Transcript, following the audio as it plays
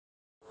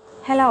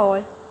Hello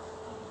all.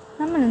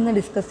 നമ്മൾ ഇന്ന്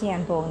discuss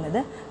ചെയ്യാൻ പോകുന്നത്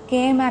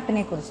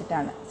K-Mapനെ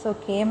കുറിച്ചിട്ടാണ്. സോ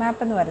K-Map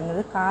എന്ന്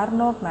പറയുന്നത്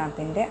കാർനോട്ട്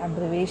മാപ്പിൻ്റെ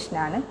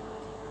അബ്രിവേഷനാണ്.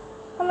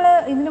 നമ്മൾ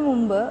ഇതിനു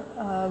മുമ്പ്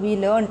we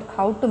learned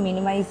how to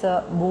minimize a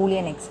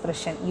boolean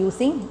expression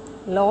using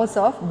laws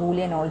of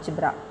boolean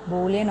algebra.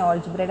 boolean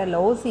algebrയുടെ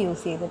loss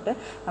use ചെയ്തിട്ട്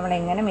നമ്മൾ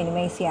എങ്ങനെ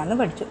മിനിമൈസ് ചെയ്യാമെന്ന്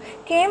പഠിച്ചു.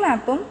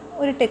 K-Mapും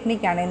ഒരു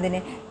ടെക്നിക്കാണ്.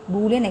 എന്തിന്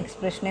ബൂലിയൻ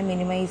എക്സ്പ്രഷനെ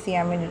മിനിമൈസ്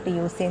ചെയ്യാൻ വേണ്ടിയിട്ട്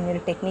യൂസ് ചെയ്യുന്ന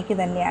ഒരു ടെക്നിക്ക്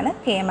തന്നെയാണ്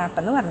K-Map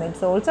എന്ന് പറയുന്നത്.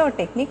 It's also A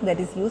technique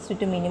that is used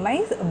to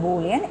minimise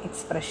Boolean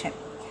expression.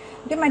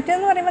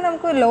 മറ്റേന്ന് പറയുമ്പോൾ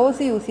നമുക്ക്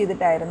ലോസ് യൂസ്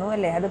ചെയ്തിട്ടായിരുന്നു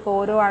അല്ലേ. അതിപ്പോൾ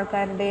ഓരോ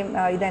ആൾക്കാരുടെയും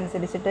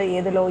ഇതനുസരിച്ചിട്ട്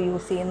ഏത് ലോ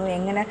യൂസ് ചെയ്യുന്നു,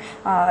 എങ്ങനെ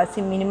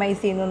മിനിമൈസ്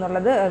ചെയ്യുന്നു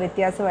എന്നുള്ളത്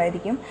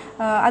വ്യത്യാസമായിരിക്കും.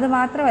 അത്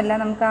മാത്രമല്ല,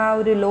 നമുക്ക് ആ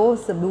ഒരു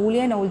ലോസ്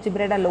ബൂലിയൻ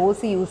ഓൾജിബ്രയുടെ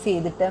ലോസ് യൂസ്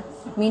ചെയ്തിട്ട്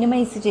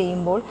മിനിമൈസ്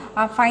ചെയ്യുമ്പോൾ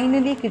ആ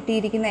ഫൈനലി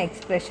കിട്ടിയിരിക്കുന്ന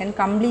എക്സ്പ്രഷൻ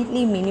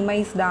കംപ്ലീറ്റ്ലി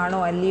മിനിമൈസ്ഡ്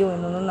ആണോ അല്ലയോ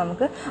എന്നൊന്നും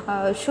നമുക്ക്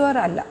ഷുവർ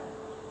അല്ല.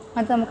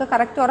 അത് നമുക്ക്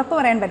കറക്റ്റ് ഉറപ്പ്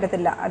പറയാൻ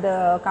പറ്റത്തില്ല അത്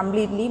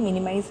കംപ്ലീറ്റ്ലി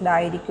മിനിമൈസ്ഡ്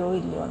ആയിരിക്കുമോ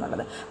ഇല്ലയോ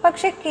എന്നുള്ളത്.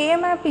 പക്ഷേ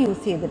K-Map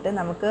യൂസ് ചെയ്തിട്ട്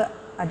നമുക്ക്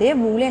അതേ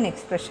ബൂലിയൻ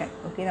എക്സ്പ്രഷൻ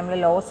നമ്മൾ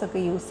ലോസ് ഒക്കെ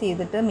യൂസ്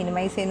ചെയ്തിട്ട്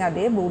മിനിമൈസ് ചെയ്യുന്ന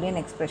അതേ ബൂലിയൻ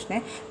എക്സ്പ്രഷനെ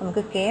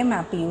നമുക്ക്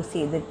K-Map യൂസ്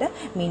ചെയ്തിട്ട്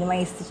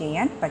മിനിമൈസ്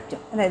ചെയ്യാൻ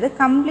പറ്റും. അതായത്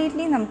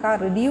കംപ്ലീറ്റ്ലി നമുക്ക് ആ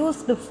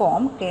റിഡ്യൂസ്ഡ്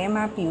ഫോം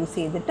K-Map യൂസ്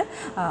ചെയ്തിട്ട്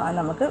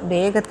നമുക്ക്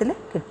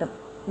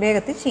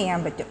വേഗത്തിൽ ചെയ്യാൻ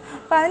പറ്റും.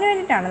 അപ്പോൾ അതിന്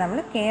വേണ്ടിയിട്ടാണ് നമ്മൾ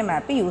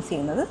K-Map യൂസ്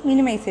ചെയ്യുന്നത്,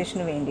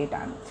 മിനിമൈസേഷന്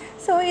വേണ്ടിയിട്ടാണ്.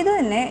 സോ ഇത്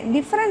തന്നെ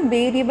ഡിഫറെൻറ്റ്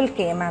വേരിയബിൾ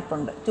K-Map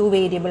ഉണ്ട്. 2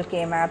 വേരിയബിൾ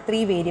K-Map,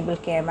 3 വേരിയബിൾ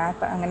K-Map,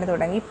 അങ്ങനെ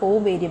തുടങ്ങി 4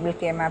 വേരിയബിൾ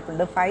K-Map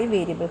ഉണ്ട്, 5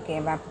 വേരിയബിൾ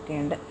K-Map ഒക്കെ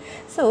ഉണ്ട്.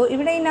 സോ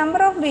ഇവിടെ ഈ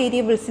നമ്പർ ഓഫ്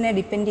വേരിയബിൾസിനെ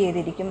ഡിപ്പെൻഡ്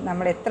ചെയ്തിരിക്കും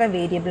നമ്മൾ എത്ര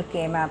വേരിയബിൾ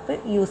K-Map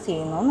യൂസ്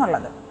ചെയ്യുന്നു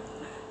എന്നുള്ളത്.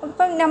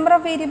 ഇപ്പം നമ്പർ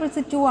ഓഫ്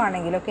വേരിയബിൾസ് 2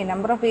 ആണെങ്കിൽ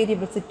നമ്പർ ഓഫ്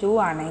വേരിയബിൾസ് 2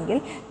 ആണെങ്കിൽ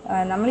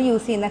നമ്മൾ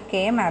യൂസ് ചെയ്യുന്ന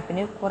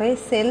K-Mapന് കുറേ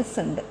സെൽസ്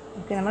ഉണ്ട്.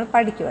 നമ്മൾ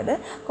പഠിക്കും അത്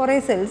കുറേ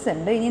സെൽസ്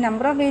ഉണ്ട്. ഇനി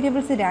നമ്പർ ഓഫ്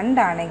വേരിയബിൾസ്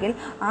 2 ആണെങ്കിൽ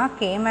ആ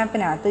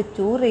K-Mapനകത്ത്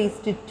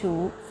 2⁻²,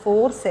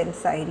 4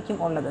 സെൽസ് ആയിരിക്കും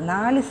ഉള്ളത്.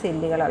 4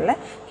 സെല്ലുകളുള്ള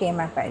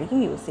K-Map ആയിരിക്കും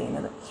യൂസ്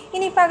ചെയ്യുന്നത്.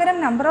 ഇനി പകരം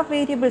നമ്പർ ഓഫ്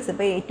വേരിയബിൾസ്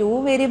ഇപ്പോൾ 2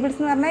 വേരിയബിൾസ്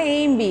എന്ന് പറഞ്ഞാൽ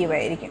എയും ബിയും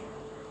ആയിരിക്കും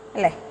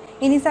അല്ലേ.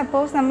 ഇനി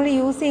സപ്പോസ് നമ്മൾ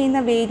യൂസ് ചെയ്യുന്ന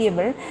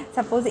വേരിയബിൾ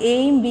സപ്പോസ്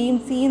എയും ബിയും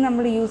സിയും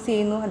നമ്മൾ യൂസ്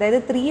ചെയ്യുന്നു, അതായത്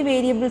 3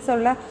 വേരിയബിൾസ്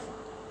ഉള്ള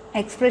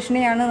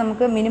എക്സ്പ്രഷനെയാണ്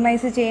നമുക്ക്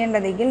മിനിമൈസ്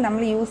ചെയ്യേണ്ടതെങ്കിൽ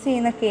നമ്മൾ യൂസ്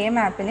ചെയ്യുന്ന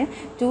K-Mapന്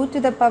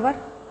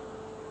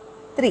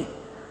 2⁻3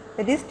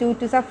 that is 2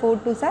 2s 4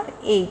 2s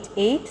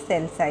 8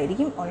 cells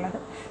ആയിരിക്കും ഉള്ളത്.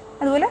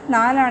 അതുപോലെ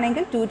 4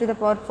 ആണെങ്കിൽ 2⁴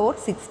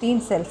 16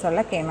 സെൽസ് ഉള്ള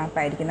K-Map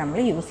ആയിരിക്കും നമ്മൾ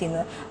യൂസ്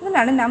ചെയ്യുന്നത്.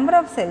 അതുകൊണ്ടാണ് നമ്പർ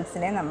ഓഫ്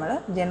സെൽസിനെ നമ്മൾ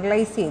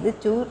ജനറലൈസ് ചെയ്ത്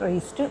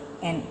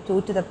 2⁻n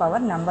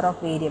 2⁻ നമ്പർ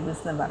ഓഫ്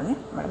വേരിയബിൾസ് എന്ന് പറഞ്ഞ്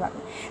നമ്മൾ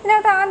പറഞ്ഞു.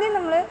 ഇതിനകത്ത് ആദ്യം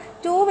നമ്മൾ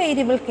 2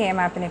 വേരിയബിൾ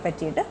K-Mapനെ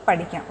പറ്റിയിട്ട്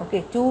പഠിക്കാം.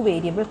 2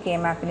 വേരിയബിൾ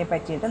K-Mapനെ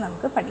പറ്റിയിട്ട്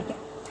നമുക്ക് പഠിക്കാം.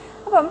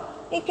 അപ്പം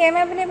ഈ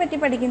K-Mapനെ പറ്റി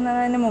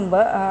പഠിക്കുന്നതിന് മുമ്പ്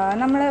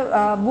നമ്മൾ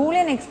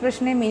ബൂളിയൻ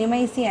എക്സ്പ്രഷനെ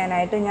മിനിമൈസ്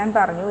ചെയ്യാനായിട്ട് ഞാൻ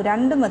പറഞ്ഞു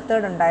 2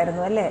 മെത്തേഡ്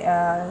ഉണ്ടായിരുന്നു അല്ലേ.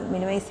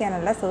 മിനിമൈസ്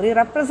ചെയ്യാനല്ല,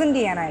 റെപ്രസെൻറ്റ്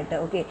ചെയ്യാനായിട്ട്.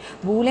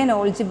 ബൂളിയൻ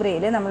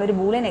ഓൾജിബ്രയിൽ നമ്മളൊരു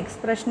ബൂളിയൻ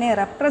എക്സ്പ്രഷനെ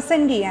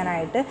റെപ്രസെൻറ്റ്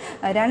ചെയ്യാനായിട്ട്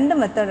 2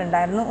 മെത്തേഡ്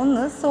ഉണ്ടായിരുന്നു.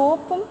 ഒന്ന്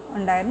സോപ്പും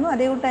ഉണ്ടായിരുന്നു,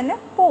 അതേപോലെ തന്നെ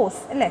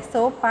പോസ് അല്ലേ.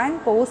 സോപ്പ് ആൻഡ്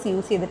പോസ്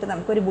യൂസ് ചെയ്തിട്ട്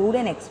നമുക്കൊരു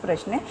ബൂളിയൻ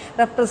എക്സ്പ്രഷനെ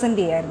റെപ്രസെൻറ്റ്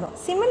ചെയ്യായിരുന്നു.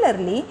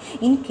 Similarly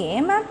in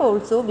K-Map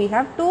also we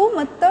have 2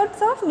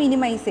 methods of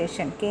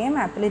minimisation.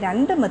 K-Mapൽ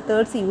 2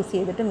 methods use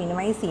ചെയ്തിട്ട് മിനിമൈസ്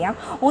ചെയ്യാം.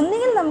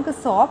 ഒന്നുകിൽ നമുക്ക്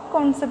സോപ്പ്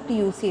കോൺസെപ്റ്റ്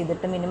യൂസ്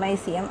ചെയ്തിട്ട്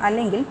മിനിമൈസ് ചെയ്യാം,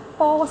 അല്ലെങ്കിൽ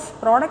pose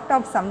product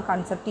of some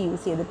concept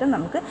use ചെയ്തിട്ട്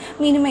നമുക്ക്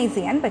മിനിമൈസ്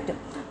ചെയ്യാൻ പറ്റും.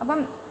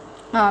 അപ്പം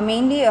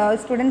മെയിൻലി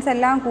സ്റ്റുഡൻസ്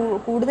എല്ലാം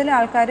കൂടുതൽ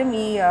ആൾക്കാരും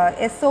ഈ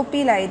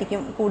SOPയിലായിരിക്കും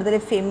കൂടുതൽ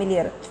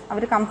ഫെമിലിയർ.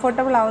 അവർ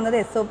കംഫർട്ടബിൾ ആവുന്നത്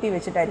SOP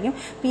വെച്ചിട്ടായിരിക്കും.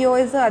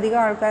 POS അധികം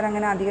ആൾക്കാർ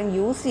അങ്ങനെ അധികം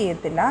യൂസ്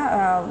ചെയ്യത്തില്ല.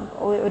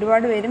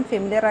 ഒരുപാട് പേരും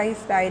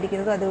ഫെമിലിയറൈസ്ഡ്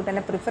ആയിരിക്കുന്നതും അതുകൊണ്ട്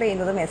തന്നെ പ്രിഫർ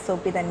ചെയ്യുന്നതും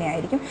SOP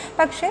തന്നെയായിരിക്കും.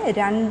 പക്ഷേ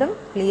രണ്ടും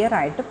ക്ലിയർ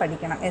ആയിട്ട്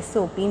പഠിക്കണം.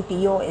 SOPയും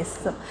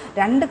POSും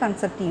 2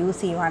 കൺസെപ്റ്റ്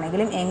യൂസ്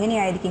ചെയ്യുവാണെങ്കിലും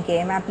എങ്ങനെയായിരിക്കും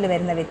K-Mapൽ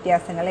വരുന്ന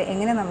വ്യത്യാസങ്ങൾ,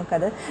 എങ്ങനെ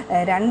നമുക്കത്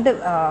 2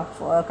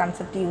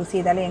 കൺസെപ്റ്റ് യൂസ്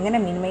ചെയ്താൽ എങ്ങനെ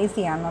മിനിമൈസ്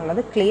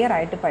ചെയ്യാമെന്നുള്ളത് ക്ലിയർ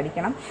ആയിട്ട്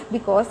പഠിക്കണം.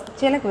 ബിക്കോസ്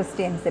ചില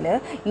ക്വസ്റ്റ്യൻസിൽ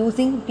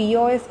യൂസിങ്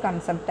POS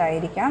കൺസെപ്റ്റ്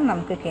ആയിരിക്കാം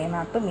നമുക്ക്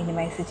K-Map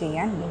മിനിമൈസ്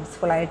ചെയ്യാൻ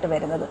യൂസ്ഫുൾ ആയിട്ട്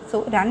വരുന്നത്. സോ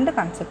 2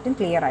 കൺസെപ്റ്റും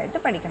ക്ലിയർ ആയിട്ട്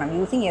പഠിക്കണം.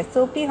 Using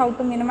SOP how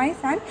to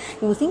minimise and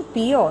using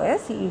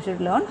POS you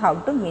should learn how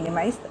to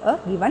minimise A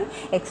given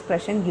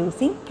expression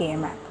using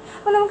K-Map.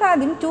 അപ്പോൾ നമുക്ക്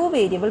ആദ്യം 2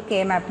 വേരിയബിൾ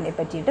K-Mapനെ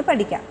പറ്റിയിട്ട്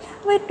പഠിക്കാം.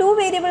 അപ്പോൾ 2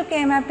 വേരിയബിൾ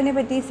K-Mapനെ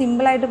പറ്റി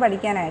സിമ്പിളായിട്ട്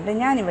പഠിക്കാനായിട്ട്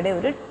ഞാനിവിടെ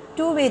ഒരു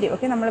 2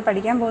 വേരിയബിൾ നമ്മൾ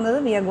പഠിക്കാൻ പോകുന്നത്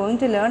V are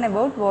going to learn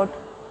about what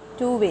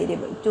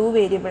 2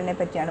 വേരിയബിളിനെ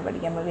പറ്റിയാണ്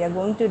പഠിക്കാൻ പോകുന്നത്. V are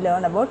going to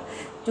learn about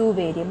 2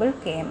 variable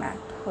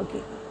K-Map.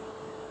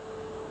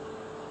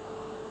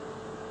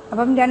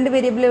 അപ്പം 2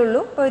 വേരിയബിളേ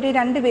ഉള്ളൂ. ഇപ്പോൾ ഒരു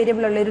 2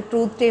 വേരിയബിളുള്ള ഒരു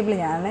ട്രൂത്ത് ടേബിൾ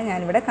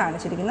ഞാനിവിടെ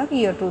കാണിച്ചിരിക്കുന്നത്.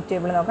 ഈ ഒരു ട്രൂത്ത്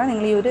ടേബിൾ നോക്കാം.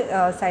 നിങ്ങൾ ഈ ഒരു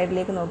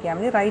സൈഡിലേക്ക് നോക്കിയാൽ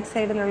മതി. റൈറ്റ്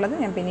സൈഡിലുള്ളത്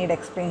ഞാൻ പിന്നീട്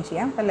എക്സ്പ്ലെയിൻ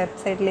ചെയ്യാം. അപ്പോൾ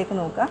ലെഫ്റ്റ് സൈഡിലേക്ക്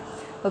നോക്കുക.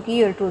 ഈ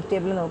ഒരു ട്രൂത്ത്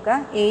ടേബിൾ നോക്കുക.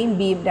 എയും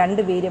ബിയും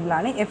 2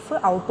 വേരിയബിളാണ്. F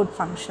ഔട്ട്പുട്ട്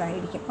ഫംഗ്ഷൻ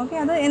ആയിരിക്കും.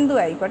 അത് എന്തും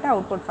ആയിക്കോട്ടെ,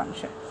 ഔട്ട്പുട്ട്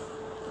ഫംഗ്ഷൻ.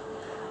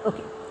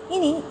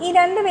 ഇനി ഈ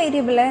 2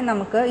 വേരിയബിളെ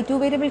നമുക്ക് ഈ 2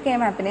 വേരിയബിൾ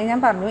K-Mapനെ ഞാൻ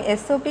പറഞ്ഞു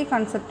SOP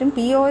കൺസെപ്റ്റും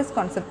POS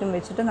കൺസെപ്റ്റും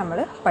വെച്ചിട്ട് നമ്മൾ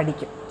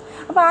പഠിക്കും.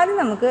 അപ്പോൾ ആദ്യം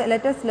നമുക്ക്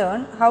let us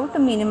learn how to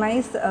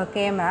minimize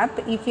K-map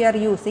if you are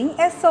using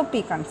SOP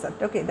concept.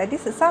 Okay, that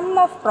is sum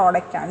of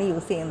product ആണ്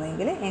യൂസ്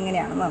ചെയ്യുന്നതെങ്കിൽ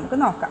എങ്ങനെയാണെന്ന് നമുക്ക്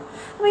നോക്കാം.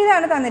 അപ്പോൾ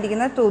ഇതാണ്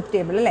തന്നിരിക്കുന്ന ട്രൂത്ത്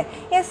ടേബിൾ അല്ലേ.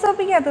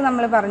 SOPക്കകത്ത്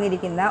നമ്മൾ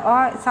പറഞ്ഞിരിക്കുന്ന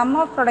സം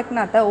ഓഫ്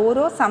പ്രൊഡക്റ്റിനകത്ത്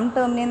ഓരോ സം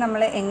ടേമിനെയും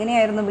നമ്മൾ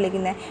എങ്ങനെയായിരുന്നു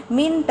വിളിക്കുന്നത്?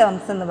 മിൻ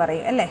ടേംസ് എന്ന്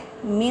പറയും അല്ലേ.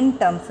 മിൻ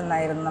ടേംസ്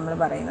എന്നായിരുന്നു നമ്മൾ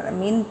പറയുന്നത്.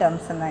 മിൻ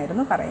ടേംസ്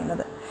എന്നായിരുന്നു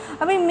പറയുന്നത്.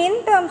 അപ്പോൾ ഈ മിൻ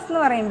ടേംസ് എന്ന്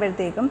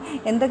പറയുമ്പോഴത്തേക്കും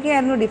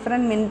എന്തൊക്കെയായിരുന്നു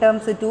ഡിഫറെൻറ്റ് മിൻ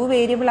ടേംസ്? 2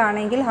 വേരിയബിൾ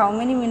ആണെങ്കിൽ ഹൗ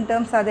മെനി മിൻ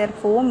ടേംസ് ആർ ദെയർ?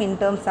 4 മിൻ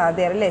ടേംസ് ആർ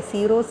ദെയർ അല്ലേ.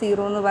 0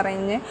 0 എന്ന്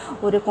പറഞ്ഞ്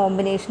ഒരു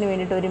കോമ്പിനേഷന്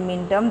വേണ്ടിയിട്ട് ഒരു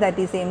മിൻ term,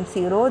 that is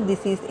M0,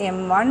 this is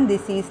M1,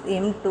 this is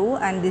M2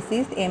 and this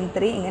is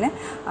M3. ഇങ്ങനെ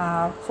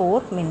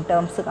 4 മിൻ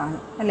ടേംസ്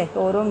കാണും അല്ലേ.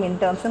 ഓരോ മിൻ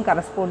ടേംസും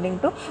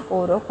കറസ്പോണ്ടിങ് ടു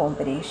ഓരോ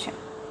കോമ്പിനേഷൻ.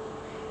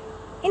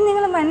 ഇനി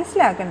നിങ്ങൾ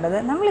മനസ്സിലാക്കേണ്ടത്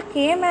നമ്മൾ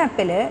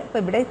K-മാപ്പിൽ ഇപ്പോൾ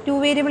ഇവിടെ 2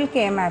 വേരിയബിൾ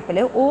K-മാപ്പിൽ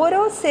ഓരോ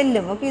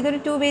സെല്ലും, ഓക്കെ, ഇതൊരു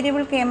 2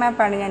 വേരിയബിൾ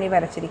K-മാപ്പാണ് ഞാൻ ഈ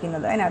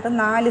വരച്ചിരിക്കുന്നത്. അതിനകത്ത്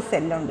 4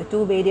 സെല്ലുണ്ട്. 2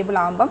 വേരിയബിൾ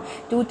ആകുമ്പം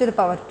 2 to the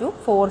power 2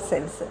 4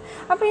 സെൽസ്.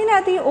 അപ്പോൾ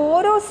ഇതിനകത്ത് ഈ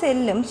ഓരോ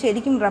സെല്ലും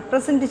ശരിക്കും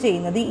റെപ്രസെൻറ്റ്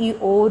ചെയ്യുന്നത് ഈ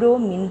ഓരോ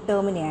മിൻ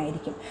ടേമിനെ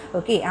ആയിരിക്കും.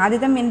 ഓക്കെ,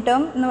 ആദ്യത്തെ മിൻ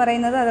ടേം എന്ന്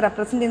പറയുന്നത് അത്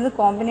റെപ്രസെൻറ്റ് ചെയ്യുന്നത്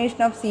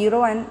കോമ്പിനേഷൻ ഓഫ്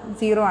 0 and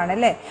 0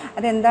 ആണല്ലേ.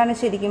 അതെന്താണ്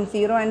ശരിക്കും?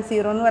 0 and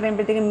 0 എന്ന്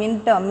പറയുമ്പോഴത്തേക്കും മിൻ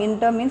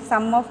term means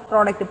some of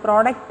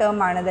product term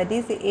ആണ്. That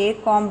is A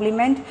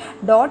compliment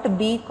dot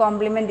B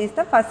complement is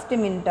the first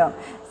min term.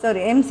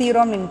 Sorry,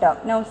 M0 min term.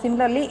 Now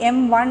similarly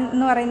M1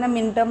 എന്ന് പറയുന്ന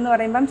min term എന്ന്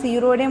പറയുമ്പം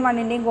 0യുടെയും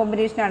 1ൻ്റെയും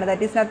കോമ്പിനേഷൻ ആണ്.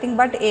 That is nothing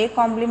but A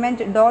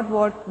compliment dot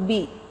vote B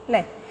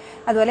അല്ലേ.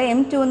 അതുപോലെ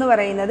M2 എന്ന്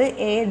പറയുന്നത്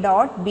A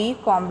dot B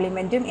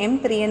കോംപ്ലിമെൻറ്റും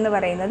M3 എന്ന്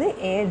പറയുന്നത്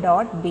A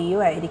ഡോട്ട് Bയും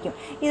ആയിരിക്കും.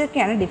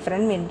 ഇതൊക്കെയാണ്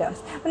ഡിഫറെൻറ്റ് മിൻ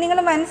ടേംസ്. അപ്പോൾ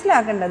നിങ്ങൾ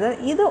മനസ്സിലാക്കേണ്ടത്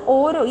ഇത്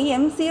ഓരോ ഈ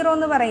M0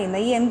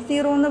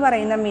 എന്ന്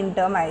പറയുന്ന മിൻ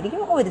ടേം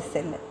ആയിരിക്കും ഒരു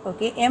സെല്ല്.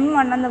 ഓക്കെ,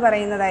 M1 എന്ന്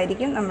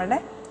പറയുന്നതായിരിക്കും നമ്മുടെ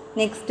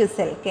നെക്സ്റ്റ്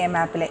സെൽ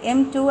K-മാപ്പിലെ.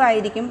 M2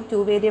 ആയിരിക്കും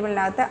 2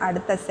 വേരിയബിളിനകത്ത്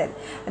അടുത്ത സെൽ.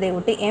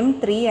 അതേകൂട്ടി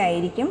M3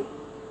 ആയിരിക്കും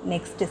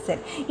നെക്സ്റ്റ് സെൽ.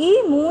 ഈ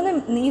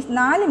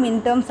 4 മിൻ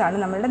ടേംസ് ആണ്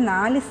നമ്മളുടെ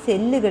 4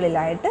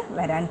 സെല്ലുകളിലായിട്ട്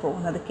വരാൻ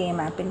പോകുന്നത്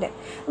K-മാപ്പിൻ്റെ.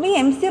 അപ്പോൾ ഈ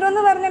M0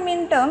 എന്ന് പറഞ്ഞ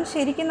മിൻ ടേം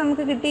ശരിക്കും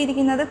നമുക്ക്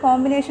കിട്ടിയിരിക്കുന്നത്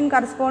combination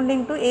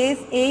corresponding to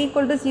A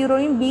equal to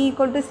 0യും B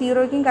equal to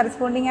 0യ്ക്കും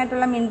corresponding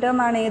ആയിട്ടുള്ള മിൻ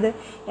ടേം ആണ് ഏത്?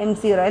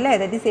 M0 അല്ലേ.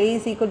 That is A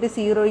is equal to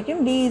 0യ്ക്കും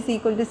B is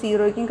equal to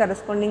 0യ്ക്കും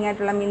corresponding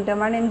ആയിട്ടുള്ള മിൻ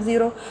ടേം ആണ്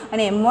M0.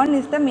 And M1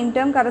 is the മിൻ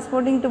term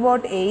corresponding to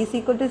boat A is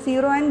equal to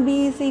 0 and B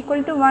is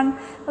equal to 1.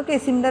 Okay,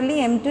 similarly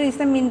M2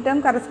 is the മിൻ term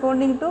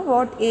corresponding to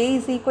boat A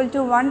is equal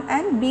to 1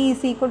 and B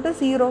is equal to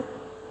 0.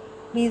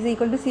 B is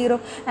equal to 0.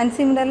 And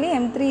similarly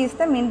M3 is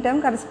the min term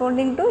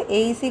corresponding to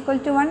A is equal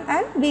to 1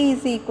 and B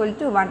is equal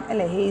to 1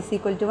 അല്ലേ. A is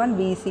equal to 1,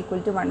 B is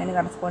equal to 1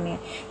 corresponding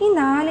ഈ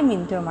 4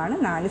 മിൻ ടേമാണ്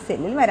 4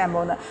 സെല്ലിൽ വരാൻ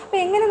പോകുന്നത്.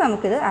 അപ്പോൾ എങ്ങനെ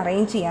നമുക്കിത്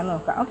arrange ചെയ്യാൻ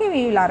നോക്കാം. Okay,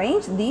 we will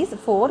arrange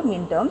these 4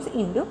 മിൻ ടേംസ്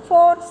ഇൻറ്റു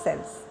 4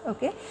 സെൽസ്.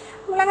 ഓക്കെ,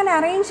 നമ്മളങ്ങനെ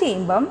അറേഞ്ച്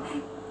ചെയ്യുമ്പം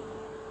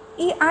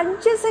ഈ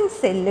അഡ്ജസൻറ്റ്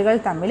സെല്ലുകൾ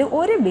തമ്മിൽ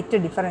ഒരു ബിറ്റ്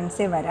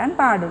ഡിഫറൻസേ വരാൻ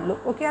പാടുള്ളൂ.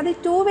 ഓക്കെ, അത്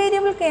 2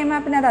 വേരിയബിൾ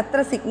K-മാപ്പിന് അത് അത്ര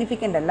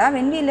സിഗ്നിഫിക്കൻ്റ് അല്ല.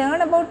 When we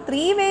learn about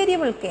 3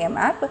 variable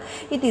K-മാപ്പ്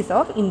it is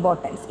of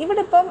importance.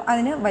 ഇവിടെ ഇപ്പം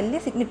അതിന് വലിയ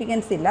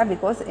സിഗ്നിഫിക്കൻസ് ഇല്ല.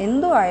 ബിക്കോസ്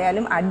എന്തോ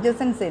ആയാലും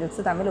അഡ്ജസൻറ്റ്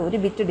സെൽസ് തമ്മിൽ ഒരു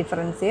ബിറ്റ്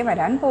ഡിഫറൻസേ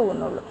വരാൻ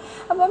പോകുന്നുള്ളൂ.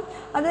 അപ്പം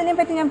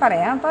അതിനെപ്പറ്റി ഞാൻ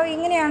പറയാം. അപ്പോൾ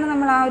ഇങ്ങനെയാണ്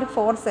നമ്മൾ ആ ഒരു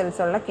 4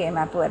 സെൽസ് ഉള്ള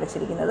K-മാപ്പ്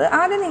വരച്ചിരിക്കുന്നത്.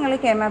 ആദ്യം നിങ്ങൾ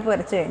K-മാപ്പ്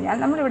വരച്ചു കഴിഞ്ഞാൽ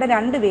നമ്മളിവിടെ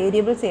 2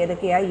 വേരിയബിൾസ്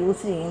ഏതൊക്കെയാണ്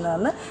യൂസ്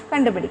ചെയ്യുന്നതെന്ന്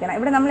കണ്ടുപിടിക്കണം.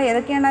 ഇവിടെ നമ്മൾ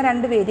ഏതൊക്കെയാണ് ആ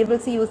 2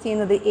 വേരിയബിൾസ് യൂസ്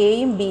ചെയ്യുന്നത്?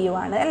 എയും ബിയും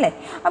ആണ് അല്ലേ.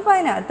 അപ്പോൾ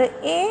അതിനകത്ത്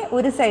എ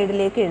ഒരു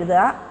സൈഡിലേക്ക്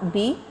എഴുതുക,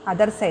 ബി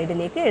അതർ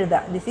സൈഡിലേക്ക് എഴുതുക.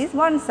 This is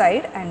one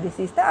side and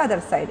this is the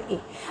other side A.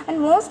 And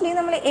mostly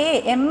നമ്മൾ A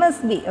M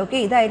S B, okay,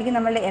 ഇതായിരിക്കും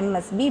നമ്മളുടെ M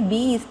S B.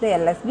 B is the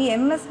L S B.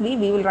 M S B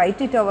we will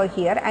write it over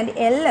here and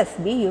L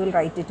S B you will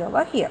write it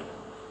over here.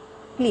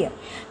 Clear.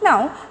 Now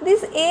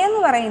this A എന്ന്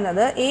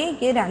പറയുന്നത്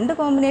എക്ക് 2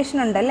 combination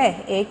ഉണ്ടല്ലേ.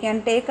 A can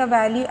take A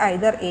value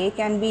either A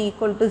can be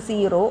equal to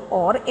 0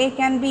 or A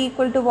can be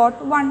equal to what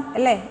 1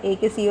 അല്ലേ.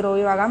 എക്ക് 0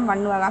 ആകാം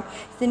 1 ആകാം.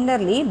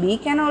 Similarly B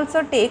can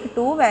also take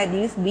 2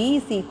 values. B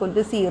is equal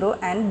to 0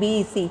 and B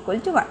is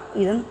equal to 1.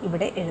 ഇതും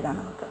ഇവിടെ എഴുതാം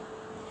നമുക്ക്.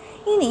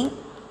 ഇനി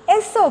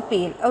SOP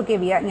യിൽ, ഓക്കെ,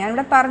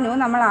 ഞാനിവിടെ പറഞ്ഞു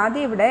നമ്മൾ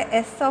ആദ്യം ഇവിടെ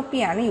SOP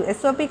ആണ്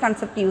SOP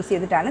കൺസെപ്റ്റ് യൂസ്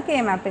ചെയ്തിട്ടാണ്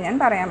K-മാപ്പ് ഞാൻ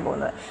പറയാൻ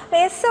പോകുന്നത്. അപ്പോൾ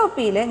SOP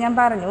യിൽ ഞാൻ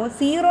പറഞ്ഞു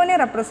 0നെ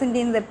റെപ്രസെൻറ്റ്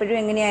ചെയ്യുന്നത് എപ്പോഴും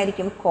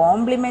എങ്ങനെയായിരിക്കും?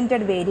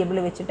 കോംപ്ലിമെൻറ്റഡ് വേരിയബിൾ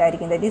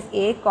വെച്ചിട്ടായിരിക്കും. That is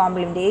A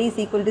compliment. A is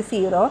equal to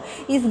 0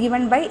 is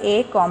given by A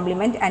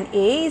compliment and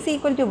A is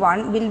equal to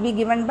 1 will be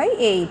given by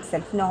A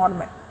itself,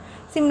 normal.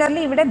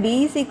 Similarly, ഇവിടെ B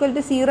is equal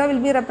to 0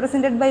 will be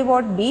represented by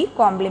what? B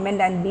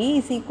complement and B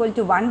is equal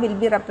to 1 will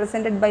be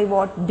represented by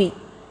what? B.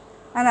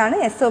 അതാണ്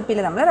SOP യിൽ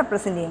നമ്മൾ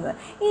represent ചെയ്യുന്നത്.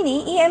 ഇനി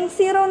ഈ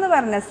M0 എന്ന്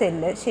പറഞ്ഞ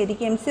cell,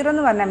 ശരിക്കും M0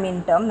 എന്ന് പറഞ്ഞ മിൻ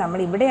ടേം നമ്മൾ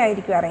ഇവിടെ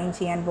ആയിരിക്കും അറേഞ്ച്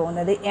ചെയ്യാൻ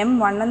പോകുന്നത്.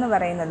 M1 എന്ന്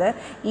പറയുന്നത്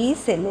ഈ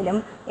സെല്ലിലും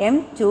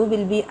M2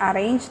 will be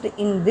arranged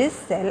in this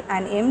cell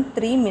and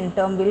M3 മിൻ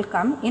term will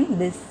come in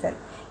this cell.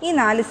 ഈ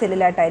 4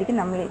 സെല്ലിലായിട്ടായിരിക്കും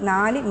നമ്മൾ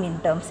 4 മിൻ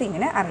ടേംസ്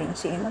ഇങ്ങനെ അറേഞ്ച്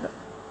ചെയ്യുന്നത്.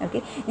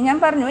 ഓക്കെ, ഞാൻ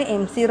പറഞ്ഞു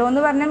M0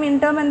 എന്ന് പറഞ്ഞ മിൻ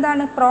ടേം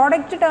എന്താണ്?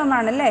 പ്രോഡക്റ്റ് ടേം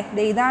ആണല്ലേ.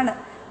 ഇതാണ്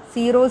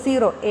 0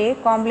 0 A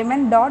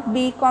compliment dot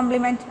B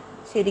compliment.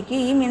 ശരിക്കും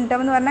ഈ മിൻ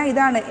ടേം എന്ന് പറഞ്ഞാൽ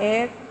ഇതാണ് A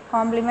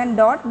compliment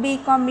dot B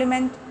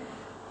compliment.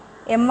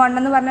 M1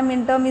 എന്ന് പറഞ്ഞ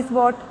മിൻ term is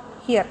what?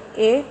 Here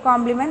A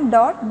compliment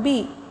dot B,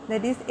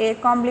 that is A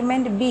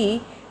compliment B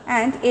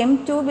and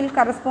m2 will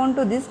correspond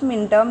to this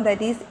min term,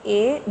 that is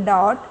a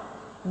dot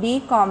b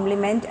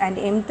complement, and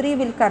m3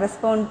 will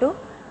correspond to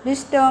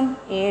this term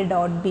a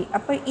dot b.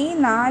 അപ്പോൾ ഈ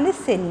 4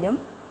 സെല്ലും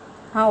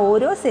ആ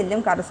ഓരോ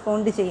സെല്ലും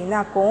correspond ചെയ്യുന്ന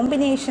ആ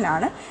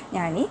കോമ്പിനേഷനാണ്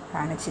ഞാൻ ഈ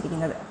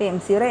കാണിച്ചിരിക്കുന്നത്. അപ്പോൾ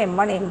M0,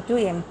 M1, M2,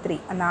 M3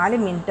 ആ 4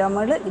 മിൻ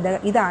ടേമുകൾ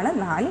ഇതാണ്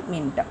 4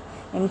 മിൻ term.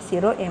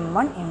 M0,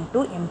 M1,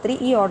 M2, M3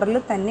 ഈ ഓർഡറിൽ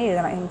തന്നെ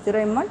എഴുതണം. M0,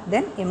 M1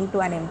 then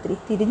M2 and M3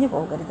 തിരിഞ്ഞു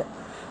പോകരുത്.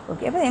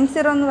 ഓക്കെ, അപ്പോൾ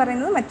M0 എന്ന്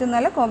പറയുന്നത്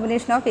മറ്റൊന്നല്ല,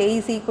 combination of A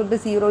is equal to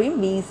 0യും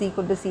B is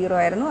equal to 0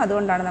 ആയിരുന്നു.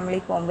 അതുകൊണ്ടാണ് നമ്മൾ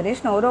ഈ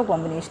കോമ്പിനേഷൻ ഓരോ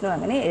കോമ്പിനേഷനും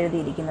അങ്ങനെ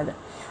എഴുതിയിരിക്കുന്നത്.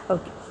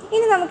 ഓക്കെ,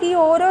 ഇനി നമുക്ക് ഈ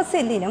ഓരോ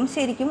സെല്ലിനും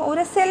ശരിക്കും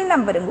ഒരു സെൽ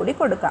നമ്പറും കൂടി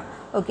കൊടുക്കാം.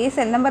 ഓക്കെ,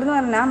 സെൽ നമ്പർ എന്ന്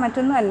പറഞ്ഞാൽ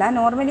മറ്റൊന്നുമല്ല,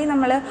 നോർമലി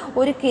നമ്മൾ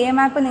ഒരു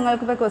K-മാപ്പ്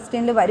നിങ്ങൾക്കിപ്പോൾ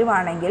ക്വസ്റ്റ്യനിൽ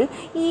വരുവാണെങ്കിൽ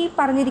ഈ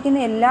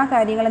പറഞ്ഞിരിക്കുന്ന എല്ലാ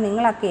കാര്യങ്ങളും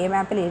നിങ്ങൾ ആ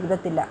K-മാപ്പിൽ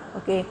എഴുതത്തില്ല.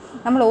 ഓക്കെ,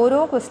 നമ്മൾ ഓരോ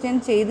ക്വസ്റ്റ്യൻ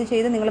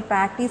ചെയ്ത് നിങ്ങൾ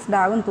പ്രാക്ടീസ്ഡ്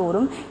ആകും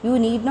തോറും you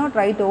need not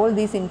right all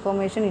these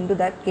information in to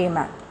that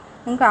K-മാപ്പ്.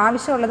 നിങ്ങൾക്ക്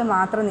ആവശ്യമുള്ളത്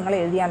മാത്രം നിങ്ങൾ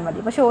എഴുതിയാൽ മതി.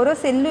 പക്ഷേ ഓരോ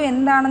സെല്ലും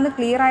എന്താണെന്ന്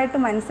ക്ലിയർ ആയിട്ട്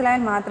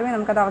മനസ്സിലായാൽ മാത്രമേ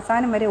നമുക്കത്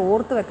അവസാനം വരെ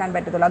ഓർത്ത് വെക്കാൻ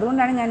പറ്റത്തുള്ളൂ.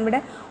 അതുകൊണ്ടാണ് ഞാനിവിടെ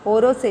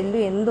ഓരോ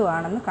സെല്ലും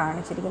എന്തുവാണെന്ന്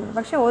കാണിച്ചിരിക്കുന്നത്.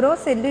 പക്ഷേ ഓരോ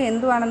സെല്ലും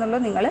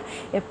എന്തുവാണെന്നുള്ളത് നിങ്ങൾ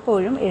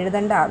എപ്പോഴും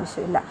എഴുതേണ്ട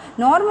ആവശ്യമില്ല.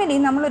 നോർമലി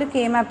നമ്മളൊരു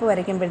K-മാപ്പ്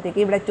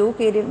വരയ്ക്കുമ്പോഴത്തേക്ക് ഇവിടെ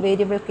 2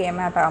 വേരിയബിൾ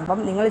K-മാപ്പ്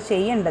ആകുമ്പം നിങ്ങൾ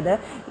ചെയ്യേണ്ടത്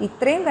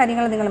ഇത്രയും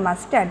കാര്യങ്ങൾ നിങ്ങൾ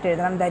മസ്റ്റായിട്ട്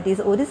എഴുതണം. ദാറ്റ്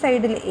ഈസ് ഒരു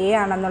സൈഡിൽ A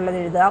ആണെന്നുള്ളത്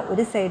എഴുതുക,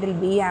 ഒരു സൈഡിൽ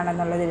B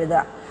ആണെന്നുള്ളത്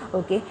എഴുതുക.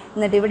 ഓക്കെ,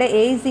 എന്നിട്ട് ഇവിടെ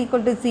A is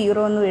equal to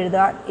 0 എന്നും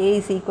എഴുതുക, A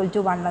is equal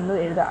to 1 എന്നും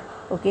എഴുതുക.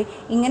 ഓക്കെ,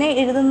 ഇങ്ങനെ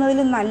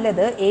എഴുതുന്നതിലും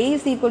നല്ലത് A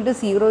is equal to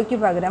 0യ്ക്ക്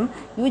പകരം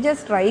you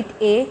just right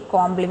A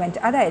compliment,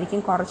 അതായിരിക്കും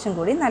കുറച്ചും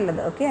കൂടി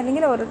നല്ലത്. ഓക്കെ,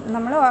 അല്ലെങ്കിൽ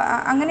നമ്മൾ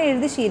അങ്ങനെ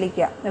എഴുതി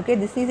ശീലിക്കുക. Okay,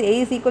 this is A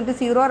is equal to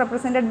 0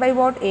 represented by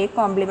what? A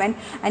complement,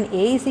 and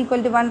A is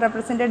equal to 1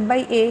 represented by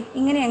A.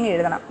 ഇങ്ങനെ അങ്ങ്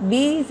എഴുതണം.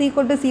 B is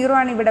equal to 0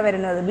 ആണ് ഇവിടെ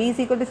വരുന്നത്. B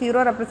is equal to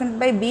 0 represented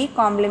by B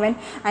complement,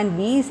 and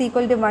B is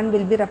equal to 1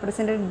 will be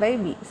represented by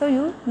B. So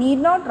you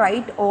need not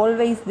write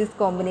always this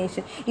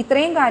combination.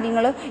 ഇത്രയും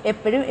കാര്യങ്ങൾ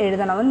എപ്പോഴും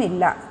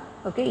എഴുതണമെന്നില്ല.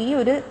 Okay, ഈ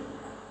ഒരു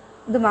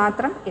ഇത്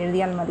മാത്രം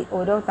എഴുതിയാൽ മതി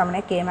ഓരോ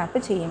തവണ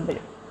K-മാപ്പ്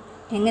ചെയ്യുമ്പോഴും.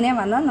 എങ്ങനെയാണ്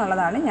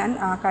വന്നതെന്നുള്ളതാണ് ഞാൻ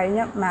കഴിഞ്ഞ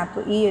മാപ്പ്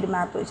ഈ ഒരു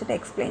മാപ്പ് വെച്ചിട്ട്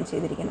എക്സ്പ്ലെയിൻ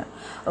ചെയ്തിരിക്കുന്നത്.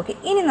 ഓക്കെ,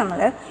 ഇനി നമ്മൾ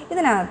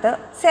ഇതിനകത്ത്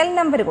സെൽ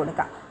നമ്പർ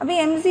കൊടുക്കാം. അപ്പോൾ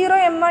M0,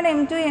 M1,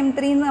 M2,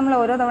 M3 എന്ന് നമ്മൾ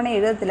ഓരോ തവണ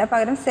എഴുതത്തില്ല,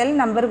 പകരം സെൽ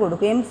നമ്പർ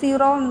കൊടുക്കും.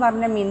 M0 എന്ന്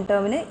പറഞ്ഞ മിൻ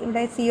ടേമിന്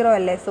ഇവിടെ 0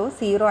 അല്ലേ, സോ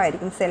 0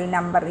 ആയിരിക്കും സെൽ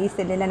നമ്പർ. ഈ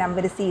സെല്ലിൻ്റെ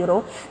നമ്പർ 0.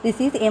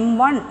 This is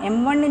M1,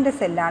 M1ൻ്റെ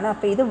സെല്ലാണ്.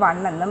 അപ്പോൾ ഇത്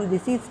 1 എന്നും,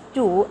 this is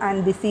 2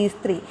 and this is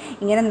 3,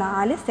 ഇങ്ങനെ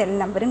 4 സെൽ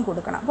നമ്പറും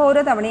കൊടുക്കണം. അപ്പോൾ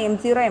ഓരോ തവണ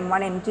M0,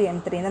 M1, M2,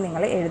 M3 എന്ന്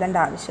നിങ്ങൾ എഴുതേണ്ട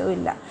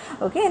ആവശ്യമില്ല.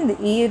 ഓക്കെ,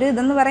 ഈ ഒരു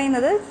ഇതെന്ന് പറയുന്നത്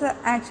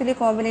actually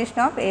combination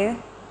of A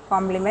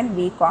compliment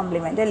B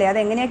compliment അല്ലേ.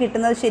 അതെങ്ങനെയാണ്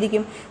കിട്ടുന്നത്?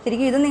 ശരിക്കും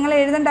ഇത് നിങ്ങൾ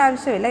എഴുതേണ്ട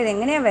ആവശ്യമില്ല.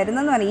 ഇതെങ്ങനെയാണ്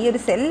വരുന്നതെന്ന് പറഞ്ഞാൽ ഈ ഒരു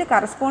സെല്ല്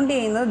കറസ്പോണ്ട്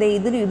ചെയ്യുന്നത്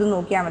ഇത്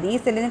നോക്കിയാൽ മതി. ഈ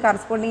സെല്ലിന്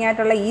കറസ്പോണ്ടിങ്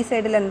ആയിട്ടുള്ള ഈ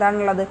സൈഡിൽ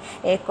എന്താണുള്ളത്?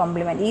 A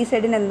compliment. ഈ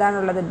സൈഡിന്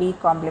എന്താണുള്ളത്? B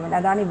compliment.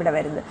 അതാണ് ഇവിടെ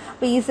വരുന്നത്.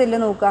 അപ്പോൾ ഈ സെല്ല്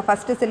നോക്കുക,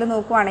 ഫസ്റ്റ് സെല്ല്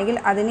നോക്കുകയാണെങ്കിൽ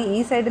അതിന്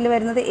ഈ സൈഡിൽ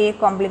വരുന്നത് A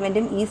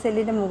കോംപ്ലിമെൻറ്റും ഈ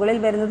സെല്ലിൻ്റെ മുകളിൽ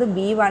വരുന്നത്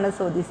B ആണ്.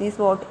 So this is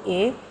what?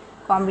 A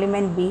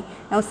compliment B.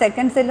 Now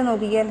second cell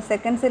നോക്കിയാൽ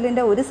സെക്കൻഡ്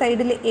സെല്ലിൻ്റെ ഒരു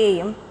സൈഡിൽ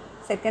Aയും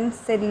സെക്കൻഡ്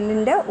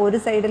സെല്ലിൻ്റെ ഒരു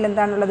സൈഡിൽ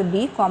എന്താണുള്ളത്? B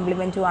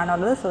കോംപ്ലിമെൻറ്റും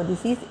ആണുള്ളത്. So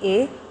this is A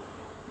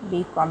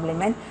B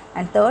compliment.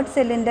 And third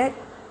സെല്ലിൻ്റെ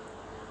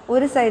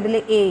ഒരു സൈഡിൽ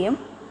Aയും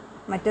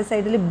മറ്റേ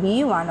സൈഡിൽ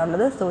ബിയും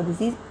ആണുള്ളത്. So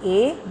this is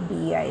A B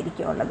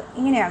ആയിരിക്കും ഉള്ളത്.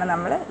 ഇങ്ങനെയാണ്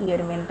നമ്മൾ ഈ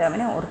ഒരു മിൻ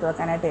ടേമിനെ ഓർത്ത്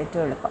വെക്കാനായിട്ട്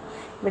ഏറ്റവും എളുപ്പം.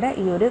 ഇവിടെ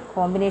ഈ ഒരു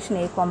കോമ്പിനേഷൻ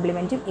A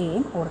കോംപ്ലിമെൻറ്റും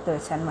Aയും ഓർത്ത്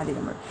വെച്ചാൽ മതി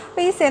നമ്മൾ.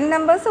 അപ്പോൾ ഈ സെൽ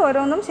നമ്പേഴ്സ്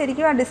ഓരോന്നും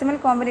ശരിക്കും ആ decimal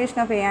combination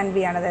of A and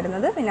B ആണ്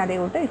തരുന്നത്. പിന്നെ അതേ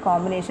കൂട്ട് ഈ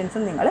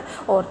കോമ്പിനേഷൻസും നിങ്ങൾ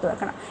ഓർത്ത്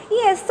വെക്കണം. ഈ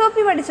SOP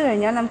പഠിച്ചു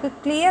കഴിഞ്ഞാൽ നമുക്ക്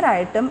ക്ലിയർ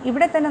ആയിട്ടും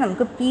ഇവിടെ തന്നെ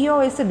നമുക്ക്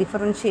POS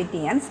ഡിഫറൻഷ്യേറ്റ്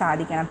ചെയ്യാൻ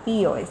സാധിക്കണം.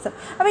 POS.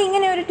 അപ്പോൾ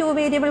ഇങ്ങനെ ഒരു 2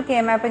 വേരിയബിൾ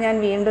K-മാപ്പ് ഞാൻ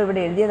വീണ്ടും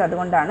ഇവിടെ എഴുതിയത്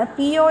അതുകൊണ്ടാണ്.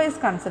 POS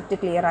കൺസെപ്റ്റ്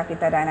ക്ലിയർ ആക്കി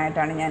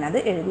തരാനായിട്ടാണ് ഞാനത്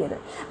എഴുതിയത്.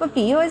 അപ്പോൾ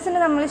POSന്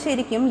നമ്മൾ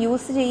ശരിക്കും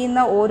യൂസ് ചെയ്യുന്ന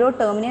ഓരോ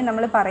ടേമിനെയും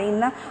നമ്മൾ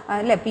പറയുന്ന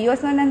അല്ലേ, POS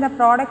എന്ന് പറഞ്ഞാൽ എന്താ?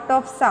 പ്രോഡക്റ്റ്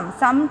ഓഫ്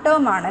സം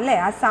ടേം ആണല്ലേ.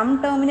 ആ സം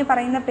ടേമിന്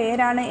പറയുന്ന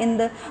പേരാണ്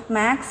എന്ത്?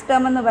 മാക്സ്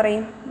ടേം എന്ന്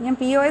പറയും. ഞാൻ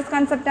POS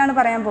കൺസെപ്റ്റാണ്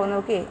പറയാൻ പോകുന്നത്.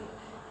 ഓക്കെ,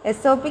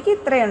 SOPക്ക്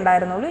ഇത്രയേ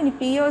ഉണ്ടായിരുന്നുള്ളൂ. ഇനി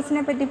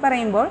POSനെ പറ്റി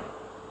പറയുമ്പോൾ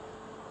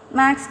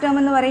മാക്സ് ടേം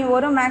എന്ന് പറയും.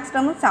 ഓരോ മാക്സ്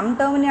ടേമും സം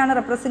ടേമിനെയാണ്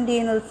റെപ്രസെൻറ്റ്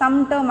ചെയ്യുന്നത്. സം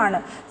ടേം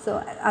ആണ്. സോ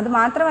അത്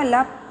മാത്രമല്ല,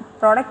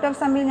 പ്രോഡക്റ്റ് ഓഫ്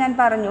സമ്മിൽ ഞാൻ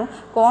പറഞ്ഞു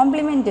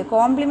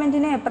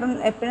കോംപ്ലിമെൻറ്റിനെ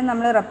എപ്പോഴും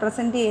നമ്മൾ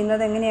റെപ്രസെൻറ്റ്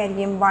ചെയ്യുന്നത്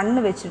എങ്ങനെയായിരിക്കും?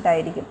 1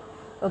 വെച്ചിട്ടായിരിക്കും.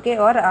 Okay,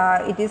 or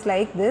it is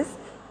like this.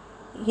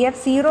 Here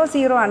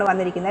 0 ആണ്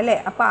വന്നിരിക്കുന്നത് അല്ലേ.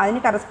 അപ്പോൾ അതിന്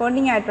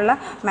കറസ്പോണ്ടിങ് ആയിട്ടുള്ള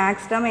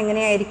മാക്സ് ടേം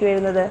എങ്ങനെയായിരിക്കും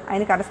എഴുതുന്നത്?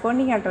 അതിന്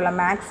കറസ്പോണ്ടിങ് ആയിട്ടുള്ള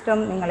മാക്സ് ടേം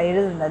നിങ്ങൾ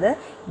എഴുതുന്നത്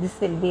this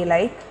will be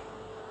like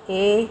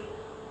A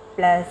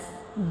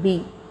 + B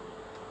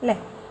അല്ലേ.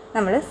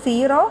 നമ്മൾ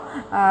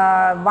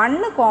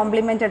 1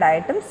 കോംപ്ലിമെൻറ്റഡ്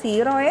ആയിട്ടും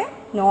 0യെ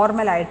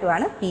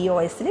നോർമലായിട്ടുമാണ്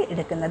POSൽ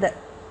എടുക്കുന്നത്.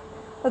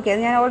 ഓക്കെ,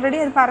 അത് ഞാൻ ഓൾറെഡി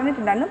അത്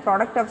പറഞ്ഞിട്ടുണ്ടായിരുന്നു.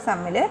 Product of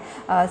സമ്മിൽ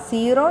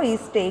 0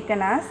 is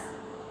taken as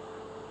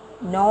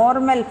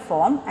normal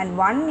form and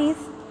 1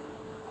 is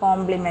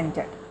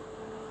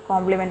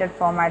complemented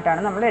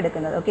ഫോമായിട്ടാണ് നമ്മൾ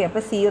എടുക്കുന്നത്. ഓക്കെ,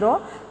 അപ്പോൾ 0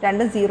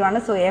 രണ്ടും 0 ആണ്.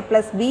 സോ A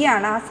 + B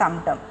ആണ് ആ സം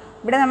ടേം.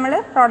 ഇവിടെ നമ്മൾ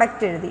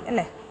പ്രോഡക്റ്റ് എഴുതി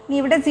അല്ലേ. ഇനി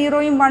ഇവിടെ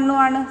 0യും 1ഉം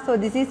ആണ്. So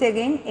this is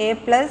again A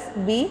 +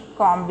 B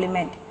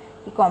compliment.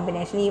 ഈ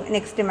കോമ്പിനേഷൻ, ഈ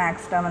നെക്സ്റ്റ്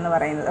മാക്സ് ടേം എന്ന്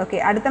പറയുന്നത്. ഓക്കെ,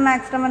 അടുത്ത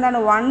മാക്സ് ടേം എന്താണ്?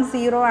 1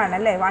 0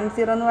 ആണല്ലേ. 1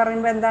 0 എന്ന്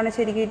പറയുമ്പോൾ എന്താണ്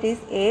ശരിക്കും? It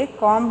is A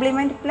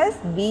compliment plus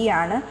B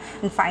ആണ്.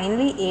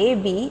 ഫൈനലി എ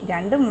ബി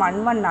രണ്ടും 1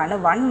 1 ആണ്.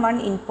 1 1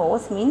 in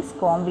pose means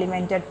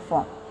complemented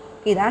form.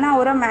 ഇതാണ് ആ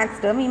ഓരോ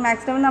മാക്സ് ടേം. ഈ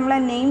മാക്സ് ടേം നമ്മൾ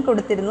നെയിം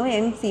കൊടുത്തിരുന്നു.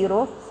 M0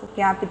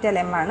 ക്യാപിറ്റൽ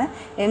M ആണ്.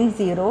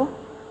 M0,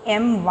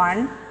 M1,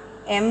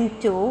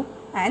 M2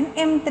 and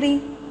M3.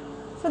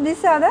 So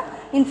these are the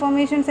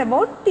informations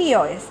about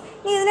POS.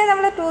 ഇനി ഇതിനെ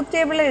നമ്മൾ ട്രൂത്ത്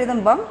ടേബിൾ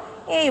എഴുതുമ്പം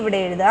A ഇവിടെ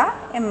എഴുതുക,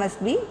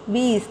 MSB, B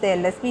is the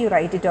LSB, you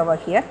write it over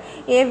here.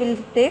 A will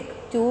take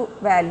 2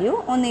 value,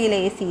 ഒന്നുകിൽ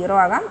A 0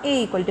 ആകാം, A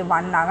equal to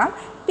 1 ആകാം.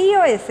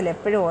 POSൽ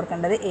എപ്പോഴും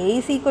ഓർക്കേണ്ടത് A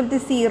is equal to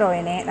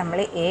 0നെ നമ്മൾ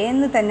A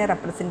എന്ന് തന്നെ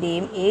റെപ്രസെൻറ്റ്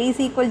ചെയ്യും. A is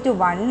equal to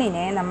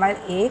 1നെ നമ്മൾ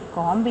A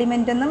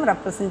കോംപ്ലിമെൻ്റ് എന്നും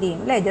റെപ്രസെൻറ്റ്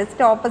ചെയ്യും അല്ലേ.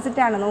 ജസ്റ്റ്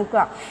ഓപ്പോസിറ്റ് ആണ്.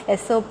 നോക്കുക,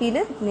 SOPയിൽ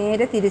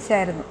നേരെ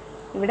തിരിച്ചായിരുന്നു.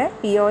 ഇവിടെ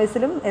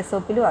POSലും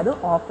SOPയിലും അത്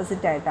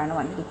ഓപ്പോസിറ്റ് ആയിട്ടാണ്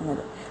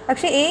വന്നിരിക്കുന്നത്.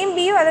 പക്ഷേ എയും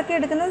ബിയും അതൊക്കെ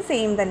എടുക്കുന്നത്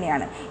സെയിം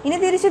തന്നെയാണ്. ഇനി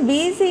തിരിച്ച് B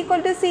is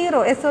equal to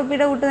 0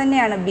 SOPയുടെ കൂട്ട്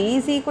തന്നെയാണ്. B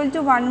is equal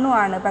to 1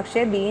 ആണ്.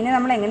 പക്ഷേ ബീനെ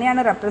നമ്മൾ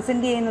എങ്ങനെയാണ്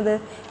റെപ്രസെൻറ്റ് ചെയ്യുന്നത്?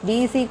 B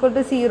is equal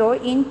to 0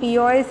 in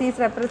POS is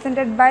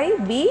represented by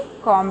B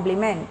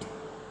complement.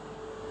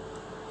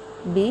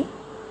 B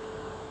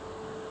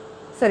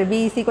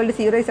is equal to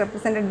 0 is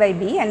represented by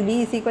B and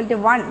B is equal to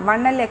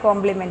 1 അല്ലേ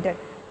complemented.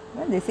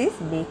 This is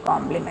B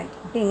complement.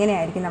 അപ്പോൾ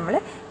ഇങ്ങനെയായിരിക്കും നമ്മൾ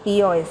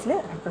POSൽ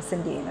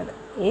represent ചെയ്യുന്നത്.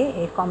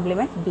 A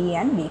complement, B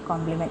and B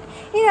complement.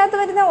 ഇതിനകത്ത്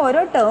വരുന്ന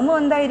ഓരോ ടേമും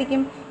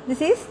എന്തായിരിക്കും?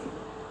 This is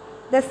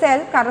the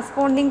cell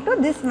corresponding to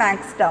this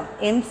max term.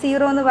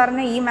 M0 എന്ന്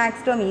പറഞ്ഞ ഈ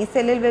മാക്സ് ടേം ഈ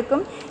സെല്ലിൽ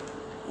വെക്കും.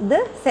 ഇത്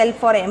സെൽ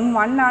ഫോർ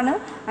M1 ആണ്.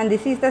 And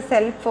this is the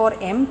cell four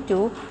M2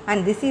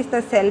 and this is the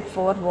cell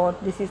four what?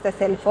 This is the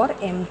cell four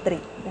M3.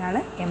 ഇതാണ്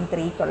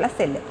M3ക്കുള്ള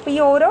cell. അപ്പോൾ ഈ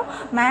ഓരോ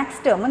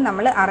മാക്സ് ടേമും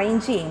നമ്മൾ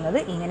അറേഞ്ച് ചെയ്യുന്നത്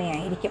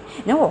ഇങ്ങനെയായിരിക്കും.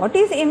 No what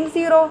is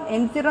M0?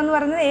 M0 എന്ന്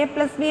പറയുന്നത് A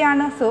plus B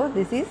ആണ്. So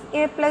this is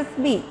A plus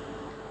B.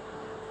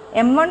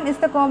 M1 is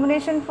the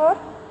combination for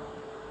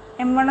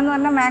M1 എന്ന്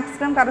പറഞ്ഞാൽ max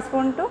term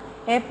correspond to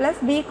A plus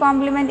B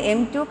complement.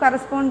 M2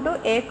 correspond to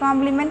A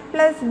complement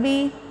plus B.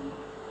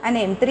 And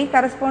M3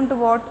 correspond to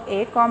what?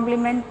 A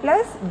complement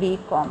plus B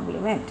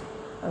complement.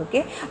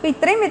 Okay. അപ്പോൾ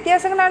ഇത്രയും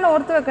വ്യത്യാസങ്ങളാണ്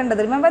ഓർത്ത്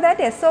വെക്കേണ്ടത്. Remember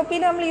that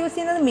SOPയിൽ നമ്മൾ use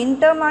ചെയ്യുന്നത് മിൻ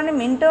term ആണ്.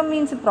 മിൻ term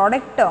means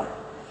product term.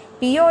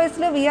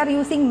 POSൽ V are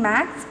using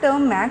max term.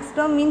 Max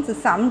term means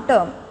some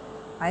term.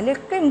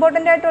 അതിലൊക്കെ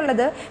ഇമ്പോർട്ടൻ്റ്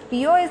ആയിട്ടുള്ളത്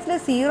POSൽ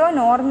 0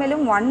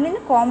 നോർമലും 1ന്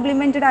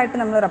കോംപ്ലിമെൻറ്റഡ് ആയിട്ട്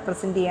നമ്മൾ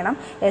റെപ്രസെൻറ്റ് ചെയ്യണം.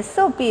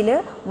 SOPയിൽ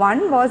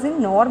 1 was in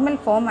normal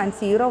form and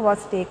 0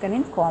 was taken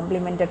in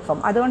complemented form.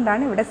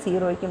 അതുകൊണ്ടാണ് ഇവിടെ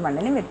 0യ്ക്കും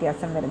 1നും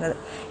വ്യത്യാസം വരുന്നത്.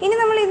 ഇനി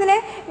നമ്മൾ ഇതിനെ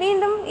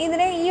വീണ്ടും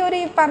ഈ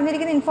ഒരു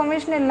പറഞ്ഞിരിക്കുന്ന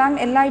ഇൻഫോർമേഷൻ എല്ലാം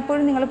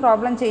എല്ലായ്പ്പോഴും നിങ്ങൾ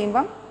പ്രോബ്ലം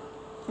ചെയ്യുമ്പം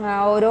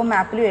ഓരോ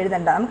മാപ്പിലും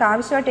എഴുതണ്ട. നമുക്ക്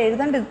ആവശ്യമായിട്ട്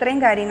എഴുതേണ്ട ഇത്രയും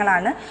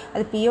കാര്യങ്ങളാണ്.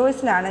 അത്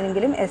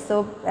POSലാണെങ്കിലും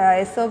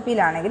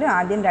SOPയിലാണെങ്കിലും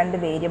ആദ്യം 2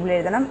 വേരിയബിൾ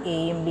എഴുതണം,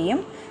 എയും ബിയും.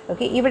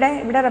 ഓക്കെ,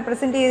 ഇവിടെ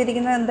റെപ്രസെൻറ്റ്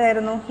ചെയ്തിരിക്കുന്നത്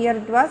എന്തായിരുന്നു? Here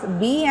it was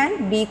B and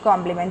B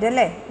compliment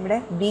അല്ലേ. ഇവിടെ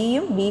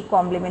ബിയും B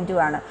കോംപ്ലിമെൻറ്റും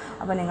ആണ്.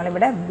 അപ്പോൾ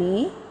നിങ്ങളിവിടെ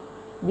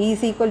B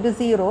is equal to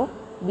 0.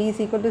 B is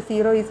equal to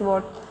 0 is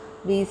what?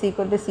 B is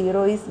equal to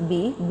 0 is B.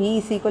 B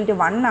is equal to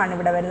 1 ആണ്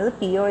ഇവിടെ വരുന്നത്.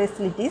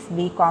 POSൽ it is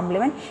B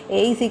complement.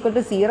 A is equal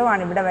to 0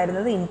 ആണ് ഇവിടെ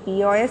വരുന്നത്. In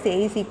POS A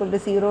is equal to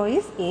 0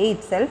 is A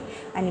itself.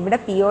 and ഇവിടെ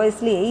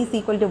POSൽ A is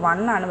equal to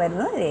 1 ആണ്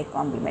വരുന്നത്. A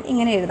complement.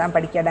 ഇങ്ങനെ എഴുതാൻ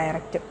പഠിക്കുക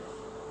ഡയറക്റ്റ്.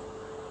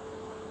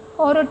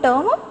 ഓരോ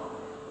ടേമും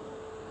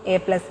A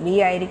plus B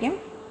ആയിരിക്കും.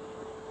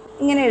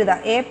 ഇങ്ങനെ എഴുതാം,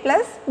 A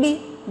plus B.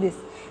 this.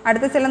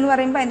 അടുത്ത സെൽ എന്ന്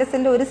പറയുമ്പോൾ അതിൻ്റെ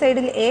സെല്ലിൽ ഒരു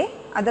സൈഡിൽ A,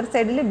 അതർ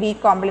സൈഡിൽ B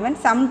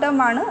കോംപ്ലിമെൻറ്റ്. സം ടേം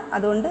ആണ്,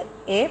 അതുകൊണ്ട്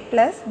A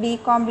plus B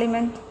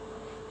കോംപ്ലിമെൻറ്റ്.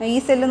 ഈ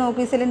സെല്ല്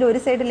നോക്കൂ, ഈ സെല്ലിൻ്റെ ഒരു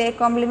സൈഡിൽ A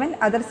കോംപ്ലിമെൻറ്റ്,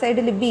 അതർ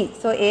സൈഡിൽ B.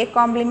 So A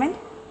compliment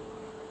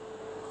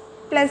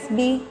plus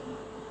B.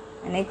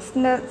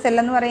 Next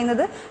സെല്ലെന്ന്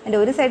പറയുന്നത് അതിൻ്റെ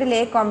ഒരു സൈഡിൽ A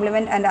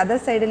കോംപ്ലിമെൻറ്റ് ആൻഡ് അതർ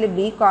സൈഡിൽ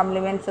B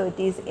compliment. So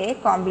it is A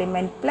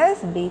compliment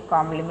plus B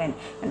compliment.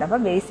 ഉണ്ട്. അപ്പോൾ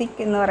ബേസിക്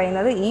എന്ന്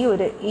പറയുന്നത്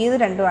ഇത്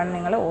രണ്ടുമാണ്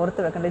നിങ്ങൾ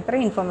ഓർത്ത് വെക്കേണ്ടത്.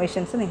 ഇത്രയും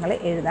ഇൻഫർമേഷൻസ് നിങ്ങൾ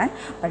എഴുതാൻ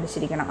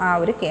പഠിച്ചിരിക്കണം ആ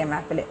ഒരു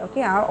Kmapൽ.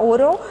 ഓക്കെ, ആ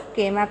ഓരോ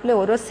Kmapൽ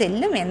ഓരോ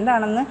സെല്ലും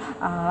എന്താണെന്ന്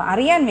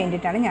അറിയാൻ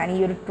വേണ്ടിയിട്ടാണ് ഞാൻ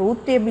ഈ ഒരു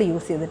ട്രൂത്ത് ടേബിൾ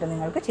യൂസ് ചെയ്തിട്ട്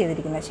നിങ്ങൾക്ക്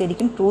ചെയ്തിരിക്കുന്നത്.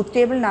 ശരിക്കും ട്രൂത്ത്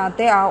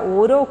ടേബിളിനകത്തെ ആ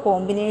ഓരോ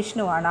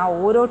കോമ്പിനേഷനുമാണ്, ആ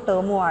ഓരോ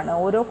ടേമുമാണ്,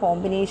 ഓരോ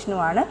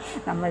കോമ്പിനേഷനുമാണ്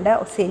നമ്മുടെ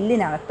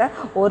സെല്ലിനകത്ത്,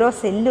 ഓരോ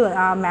സെല്ല്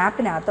ആ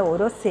മാപ്പിനകത്ത്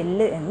ഓരോ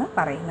സെല്ല് എന്ന്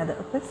പറയുന്നത്.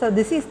 Okay, so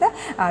this is the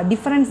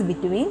difference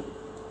between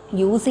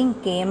using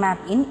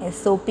Kmap in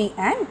SOP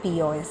and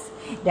POS.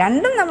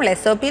 രണ്ടും നമ്മൾ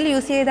SOPയിൽ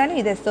യൂസ് ചെയ്താലും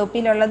ഇത്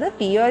SOPയിലുള്ളത്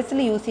POSൽ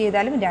യൂസ്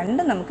ചെയ്താലും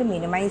രണ്ടും നമുക്ക്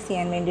മിനിമൈസ്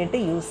ചെയ്യാൻ വേണ്ടിയിട്ട്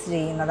യൂസ്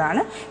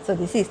ചെയ്യുന്നതാണ്. So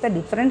this is the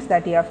difference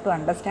that you have to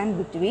understand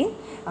between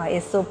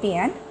SOP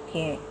and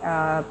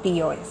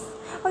POS.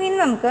 അപ്പോൾ ഇനി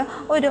നമുക്ക്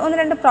ഒന്ന്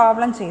രണ്ട്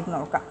പ്രോബ്ലം ചെയ്ത്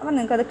നോക്കാം. അപ്പോൾ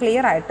നിങ്ങൾക്കത്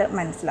ക്ലിയർ ആയിട്ട്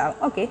മനസ്സിലാവും.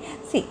 ഓക്കെ,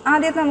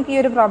 ആദ്യത്തെ നമുക്ക് ഈ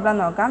ഒരു പ്രോബ്ലം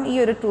നോക്കാം. ഈ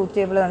ഒരു ട്രൂത്ത്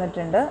ടേബിൾ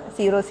തന്നിട്ടുണ്ട്.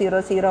 0 0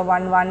 0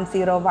 1 1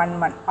 0 1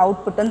 1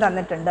 ഔട്ട്പുട്ടും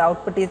തന്നിട്ടുണ്ട്.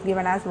 ഔട്ട്പുട്ട് ഈസ്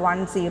ഗിവൺ ആസ്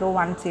 1 0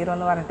 1 0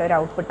 എന്ന് പറഞ്ഞിട്ട് ഒരു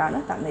ഔട്ട്പുട്ടാണ്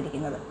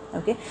തന്നിരിക്കുന്നത്.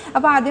 ഓക്കെ,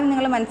 അപ്പോൾ ആദ്യം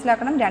നിങ്ങൾ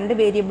മനസ്സിലാക്കണം 2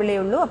 വേരിയബിളേ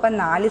ഉള്ളൂ. അപ്പം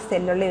 4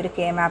 സെല്ലുള്ള ഒരു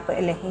Kmap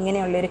അല്ലേ,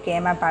 ഇങ്ങനെയുള്ളൊരു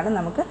Kmap ആണ്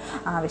നമുക്ക്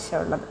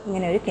ആവശ്യമുള്ളത്.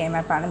 ഇങ്ങനെ ഒരു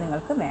Kmap ആണ്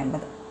നിങ്ങൾക്ക്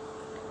വേണ്ടത്.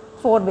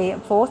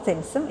 4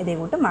 സെൽസും ഇതേ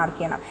കൂട്ട് മാർക്ക്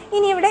ചെയ്യണം.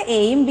 ഇനി ഇവിടെ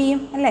എയും ബിയും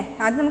അല്ലേ,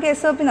 അത് നമുക്ക്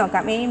SOP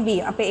നോക്കാം. എയും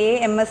ബിയും. അപ്പോൾ A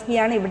MSB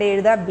ആണ് ഇവിടെ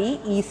എഴുതുക, B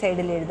ഈ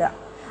സൈഡിൽ എഴുതുക.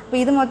 അപ്പോൾ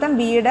ഇത് മൊത്തം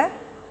ബിയുടെ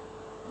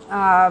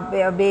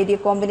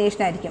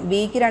കോമ്പിനേഷൻ ആയിരിക്കും.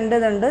 ബിക്ക് 2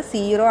 ഇതുണ്ട്,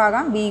 0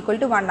 ആകാം, B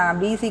 = 1 ആകാം.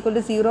 B is equal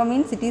to 0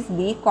 means it is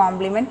B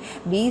complement,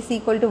 B is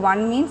equal to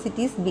 1 means it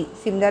is B.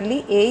 Similarly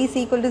A is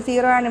equal to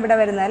 0 ആണ് ഇവിടെ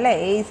വരുന്നത് അല്ലേ.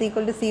 A is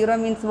equal to 0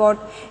 means what?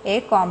 A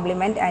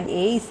complement, and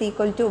A is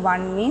equal to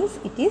 1 means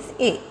it is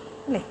A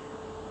അല്ലേ.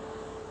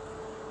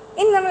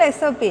 ഇനി നമ്മൾ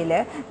SOPയിൽ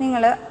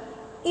നിങ്ങൾ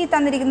ഈ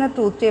തന്നിരിക്കുന്ന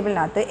ട്രൂത്ത്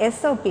ടേബിളിനകത്ത്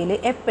SOPയിൽ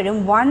എപ്പോഴും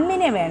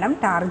 1നെ വേണം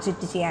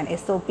ടാർഗറ്റ് ചെയ്യാൻ.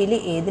 SOPയിൽ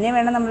ഏതിനെ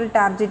വേണം നമ്മൾ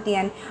ടാർഗറ്റ്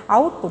ചെയ്യാൻ?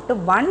 ഔട്ട്പുട്ട്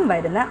 1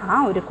 വരുന്ന ആ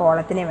ഒരു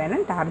കോളത്തിനെ വേണം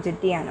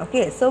ടാർഗറ്റ് ചെയ്യാൻ.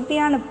 ഓക്കെ, SOP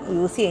ആണ്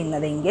യൂസ്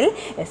ചെയ്യുന്നതെങ്കിൽ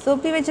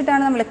SOP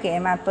വെച്ചിട്ടാണ് നമ്മൾ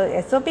Kmap,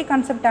 SOP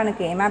കൺസെപ്റ്റാണ്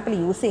Kmapൽ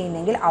യൂസ്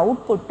ചെയ്യുന്നതെങ്കിൽ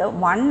ഔട്ട്പുട്ട്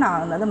 1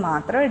 ആകുന്നത്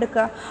മാത്രം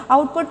എടുക്കുക.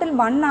 ഔട്ട്പുട്ടിൽ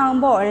 1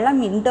 ആകുമ്പോൾ ഉള്ള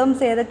മിൻ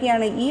ടേംസ്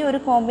ഏതൊക്കെയാണ്? ഈ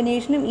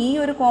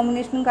ഒരു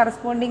കോമ്പിനേഷനും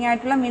കറസ്പോണ്ടിങ്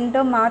ആയിട്ടുള്ള മിൻ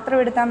ടേം മാത്രം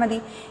എടുത്താൽ മതി.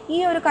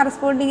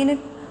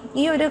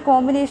 ഈ ഒരു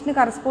കോമ്പിനേഷന്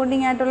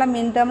കറസ്പോണ്ടിങ് ആയിട്ടുള്ള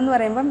മിൻ ടേം എന്ന്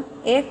പറയുമ്പം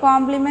A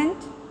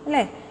കോംപ്ലിമെൻറ്റ്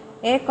അല്ലേ,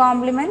 A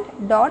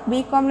compliment dot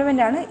B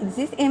compliment ആണ്. This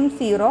is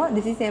M0,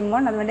 this is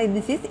M1, അതുകൊണ്ട്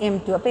ദിസ് ഈസ്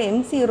M2. അപ്പോൾ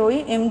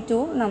M0യും M2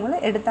 നമ്മൾ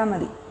എടുത്താൽ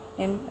മതി.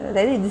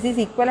 അതായത് this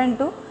is ഈക്വലൻ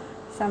to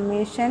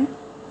summation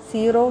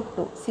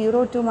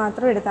 0 to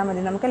മാത്രം എടുത്താൽ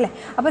മതി നമുക്കല്ലേ.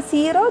 അപ്പോൾ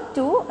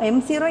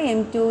M0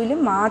 M2ലും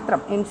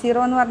മാത്രം. M0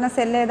 എന്ന് പറഞ്ഞ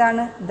സെൽ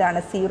ഏതാണ്?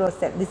 ഇതാണ് 0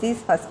 cell. This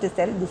is first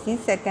cell, this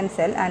is second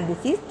cell, and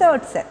this is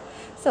third cell.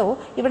 So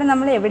ഇവിടെ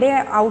നമ്മൾ എവിടെ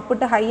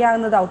ഔട്ട്പുട്ട് ഹൈ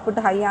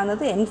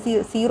ആകുന്നത്?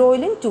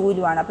 M0യിലും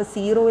 2ലുമാണ്. അപ്പോൾ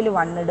 0ൽ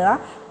 1 ഇടുക,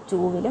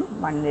 2വിലും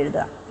 1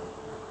 എഴുതുക.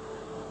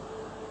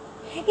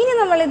 ഇനി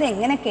നമ്മളിത്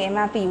എങ്ങനെ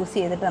Kmap യൂസ്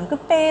ചെയ്തിട്ട് നമുക്ക്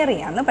പെയർ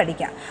ചെയ്യാമെന്ന്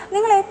പഠിക്കാം.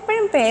 നിങ്ങൾ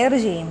എപ്പോഴും പെയർ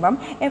ചെയ്യുമ്പം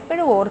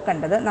എപ്പോഴും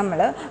ഓർക്കേണ്ടത് നമ്മൾ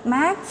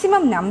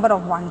മാക്സിമം നമ്പർ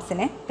ഓഫ്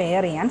വൺസിനെ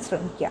പെയർ ചെയ്യാൻ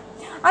ശ്രമിക്കുക.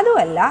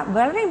 അതുമല്ല,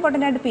 വളരെ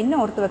ഇമ്പോർട്ടൻ്റ് ആയിട്ട് പിന്നെ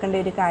ഓർത്ത് വെക്കേണ്ട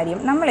ഒരു കാര്യം,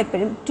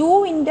 നമ്മളെപ്പോഴും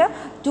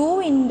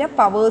 2ൻ്റെ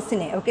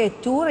പവേഴ്സിനെ, ഓക്കെ,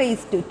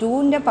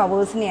 2⁻²ൻ്റെ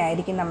പവേഴ്സിനെ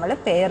ആയിരിക്കും നമ്മൾ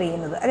പെയർ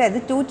ചെയ്യുന്നത്. അതായത്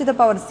 2 to the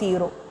power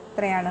 0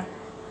 എത്രയാണ്?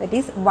 That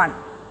is 1.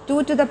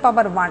 2 to the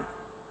power 1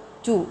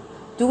 2,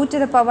 2 to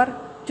the power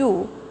 2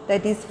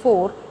 that is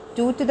 4,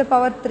 2 to the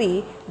power 3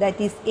 that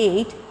is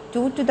 8,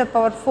 2 to the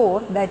power 4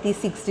 that is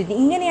 16.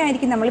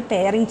 ഇങ്ങനെയായിരിക്കും നമ്മൾ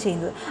പെയറിങ്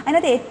ചെയ്യുന്നത്.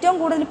 അതിനകത്ത് ഏറ്റവും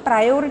കൂടുതൽ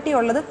പ്രയോറിറ്റി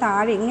ഉള്ളത്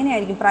താഴെ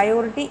ഇങ്ങനെയായിരിക്കും.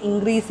 Priority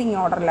increasing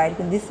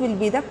ഓർഡറിലായിരിക്കും. This will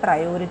be the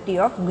priority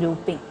of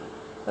grouping.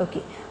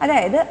 Okay,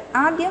 അതായത്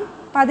ആദ്യം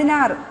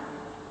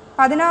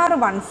 16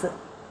 വൺസ്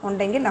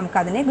ഉണ്ടെങ്കിൽ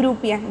നമുക്കതിനെ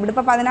ഗ്രൂപ്പ് ചെയ്യാം. ഇവിടെ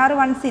ഇപ്പോൾ 16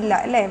 വൺസ് ഇല്ല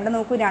അല്ലേ. ഇവിടെ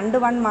നോക്കൂ, 2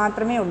 1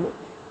 മാത്രമേ ഉള്ളൂ.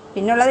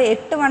 പിന്നുള്ളത്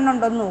 8 1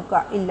 ഉണ്ടോയെന്ന്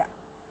നോക്കുക, ഇല്ല.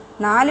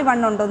 4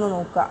 1 ഉണ്ടോയെന്ന്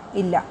നോക്കുക,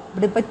 ഇല്ല.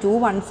 ഇവിടെ ഇപ്പോൾ 2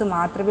 1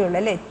 മാത്രമേ ഉള്ളൂ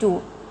അല്ലേ.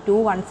 2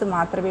 1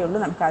 മാത്രമേ ഉള്ളൂ.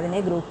 നമുക്ക് അതിനെ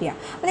ഗ്രൂപ്പ് ചെയ്യാം.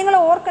 അപ്പോൾ നിങ്ങൾ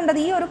ഓർക്കേണ്ടത്,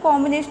 ഈ ഒരു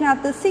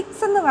കോമ്പിനേഷനകത്ത്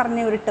 6 എന്ന് പറഞ്ഞ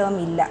ഒരു ടേം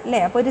ഇല്ല അല്ലേ.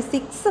 അപ്പോൾ ഒരു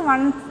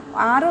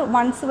 6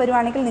 വൺസ്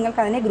വരുവാണെങ്കിൽ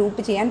നിങ്ങൾക്ക് അതിനെ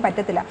ഗ്രൂപ്പ് ചെയ്യാൻ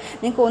പറ്റത്തില്ല.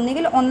 നിങ്ങൾക്ക്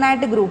ഒന്നുകിൽ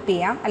ഒന്നായിട്ട് ഗ്രൂപ്പ്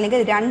ചെയ്യാം,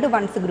 അല്ലെങ്കിൽ 2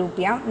 വൺസ് ഗ്രൂപ്പ്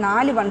ചെയ്യാം,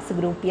 4 വൺസ്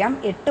ഗ്രൂപ്പ് ചെയ്യാം,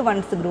 8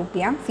 വൺസ് ഗ്രൂപ്പ്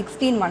ചെയ്യാം,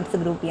 16 വൺസ്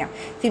ഗ്രൂപ്പ് ചെയ്യാം.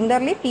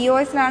 സിമിലർലി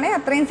POSലാണെങ്കിൽ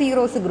അത്രയും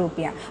സീറോസ് ഗ്രൂപ്പ്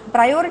ചെയ്യാം.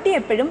 പ്രയോറിറ്റി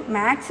എപ്പോഴും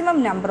മാക്സിമം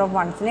നമ്പർ ഓഫ്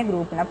വൺസിനെ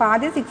ഗ്രൂപ്പ് ചെയ്യണം. അപ്പോൾ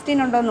ആദ്യം 16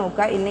 ഉണ്ടോ എന്ന്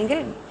നോക്കുക,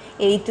 ഇല്ലെങ്കിൽ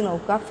 8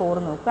 നോക്കുക, 4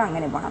 നോക്കുക,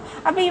 അങ്ങനെ പോകണം.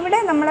 അപ്പോൾ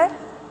ഇവിടെ നമ്മൾ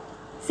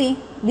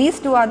these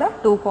two are the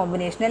 2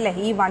 combination അല്ലേ.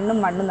 ഈ 1ഉം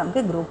 1ഉം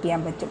നമുക്ക് ഗ്രൂപ്പ്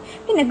ചെയ്യാൻ പറ്റും.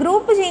 പിന്നെ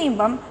ഗ്രൂപ്പ്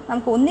ചെയ്യുമ്പം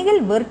നമുക്ക് ഒന്നുകിൽ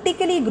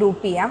വെർട്ടിക്കലി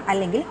ഗ്രൂപ്പ് ചെയ്യാം,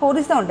 അല്ലെങ്കിൽ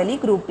ഹൊറിസോണ്ടലി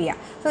ഗ്രൂപ്പ് ചെയ്യാം.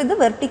 സോ ഇത്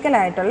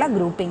വെർട്ടിക്കലായിട്ടുള്ള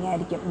ഗ്രൂപ്പിംഗ്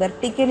ആയിരിക്കും.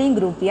 വെർട്ടിക്കലിയും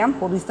ഗ്രൂപ്പ് ചെയ്യാം,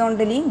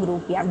 ഹൊറിസോണ്ടലിയും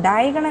ഗ്രൂപ്പ് ചെയ്യാം.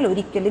 ഡയഗണൽ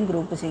ഒരിക്കലും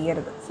ഗ്രൂപ്പ്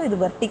ചെയ്യരുത്. സോ ഇത്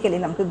വെർട്ടിക്കലി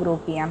നമുക്ക്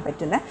ഗ്രൂപ്പ് ചെയ്യാൻ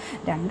പറ്റുന്ന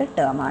 2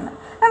 ടേമാണ്.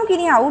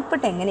 നമുക്കിനി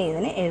ഔട്ട്പുട്ട് എങ്ങനെ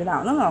ഇതിന്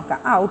എഴുതാമെന്ന് നോക്കാം.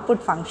 ആ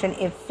ഔട്ട്പുട്ട് ഫംഗ്ഷൻ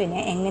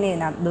എഫിനെ എങ്ങനെ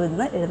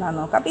ഇതിന് എഴുതാൻ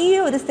നോക്കാം. അപ്പോൾ ഈ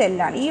ഒരു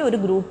സെല്ലാണ്, ഈ ഒരു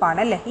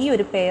ഗ്രൂപ്പാണ് അല്ലേ, ഈ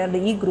ഒരു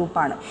പെയർഡ് ഈ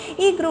ഗ്രൂപ്പാണ്.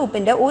 ഈ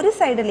ഗ്രൂപ്പിൻ്റെ ഒരു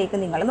സൈഡിലേക്ക്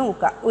നിങ്ങൾ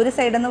നോക്കുക. ഒരു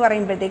സൈഡ് എന്ന്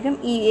പറയുമ്പോഴത്തേക്കും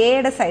ഈ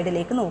എയുടെ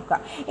സൈഡിലേക്ക് നോക്കുക.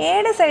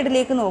 എയുടെ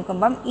സൈഡിലേക്ക്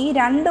നോക്കുമ്പം ഈ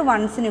 2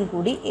 വൺസിനും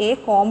കൂടി A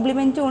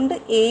കോംപ്ലിമെൻറ്റും ഉണ്ട്,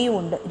 എയും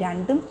ഉണ്ട്.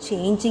 രണ്ടും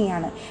ചേഞ്ചിങ്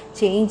ആണ്.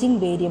 ചേഞ്ചിങ്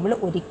വേരിയബിൾ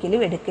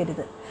ഒരിക്കലും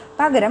എടുക്കരുത്.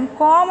 പകരം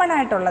കോമൺ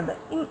ആയിട്ടുള്ളത്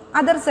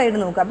അതർ സൈഡ്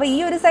നോക്കുക. അപ്പോൾ ഈ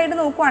ഒരു സൈഡ്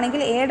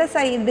നോക്കുകയാണെങ്കിൽ എയുടെ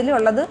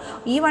സൈഡിലുള്ളത്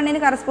ഈ 1ന്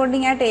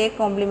കറസ്പോണ്ടിങ് ആയിട്ട് A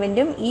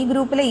കോംപ്ലിമെൻറ്റും ഈ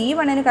ഗ്രൂപ്പിലെ ഈ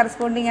 1ന്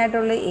കറസ്പോണ്ടിങ്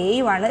ആയിട്ടുള്ള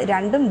എയുമാണ്.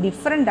 രണ്ടും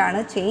ഡിഫറൻ്റ്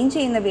ആണ്, ചേഞ്ച്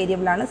ചെയ്യുന്ന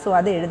വേരിയബിളാണ്. സോ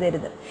അത്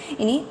എഴുതരുത്.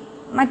 ഇനി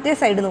മറ്റേ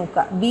സൈഡ്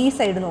നോക്കുക, ബി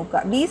സൈഡ് നോക്കുക.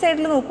 ബി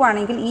സൈഡിൽ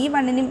നോക്കുകയാണെങ്കിൽ ഈ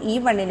 1നും ഈ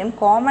 1നും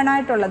കോമൺ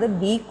ആയിട്ടുള്ളത്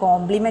B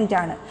കോംപ്ലിമെൻ്റ്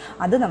ആണ്.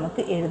 അത്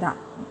നമുക്ക് എഴുതാം.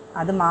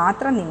 അത്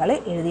മാത്രം നിങ്ങൾ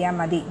എഴുതിയാൽ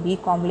മതി. B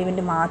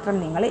കോംപ്ലിമെൻറ്റ് മാത്രം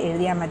നിങ്ങൾ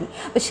എഴുതിയാൽ മതി.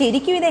 അപ്പോൾ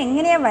ശരിക്കും ഇത്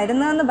എങ്ങനെയാണ്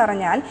വരുന്നതെന്ന്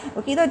പറഞ്ഞാൽ,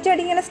 ഓക്കെ, ഇത്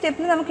ഒറ്റയടിക്കുന്ന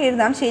സ്റ്റെപ്പിൽ നമുക്ക്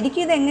എഴുതാം.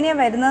 ശരിക്കും ഇത്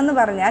എങ്ങനെയാണ് വരുന്നതെന്ന്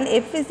പറഞ്ഞാൽ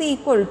F is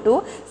equal to,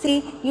 see,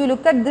 you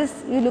look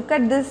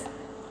at this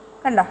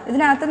കണ്ടോ.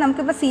 ഇതിനകത്ത്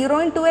നമുക്കിപ്പോൾ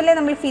 0യും 2 അല്ലേ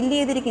നമ്മൾ ഫില്ല്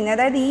ചെയ്തിരിക്കുന്നത്.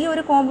 അതായത് ഈ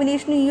ഒരു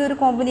കോമ്പിനേഷനും ഈ ഒരു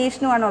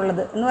കോമ്പിനേഷനുമാണ്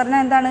ഉള്ളത്. എന്ന്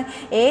പറഞ്ഞാൽ എന്താണ്?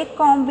 A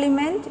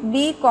compliment,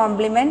 B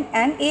compliment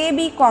and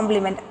AB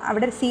compliment.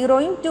 അവിടെ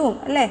 0യും 2ഉം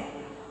അല്ലേ,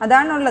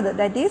 അതാണുള്ളത്.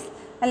 ദാറ്റ് ഈസ്,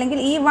 അല്ലെങ്കിൽ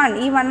ഈ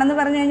 1 എന്ന്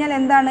പറഞ്ഞു കഴിഞ്ഞാൽ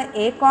എന്താണ്?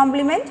 A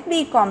compliment,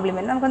 B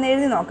compliment. നമുക്കൊന്ന്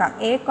എഴുതി നോക്കാം.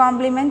 A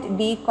compliment,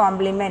 B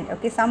compliment.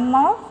 Okay, some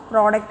of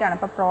product ആണ്.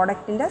 അപ്പോൾ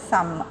പ്രോഡക്റ്റിൻ്റെ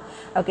സം.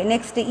 ഓക്കെ,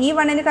 നെക്സ്റ്റ് ഈ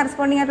 1ന്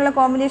കറസ്പോണ്ടിങ് ആയിട്ടുള്ള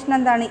കോമ്പിനേഷൻ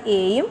എന്താണ്?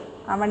 എയും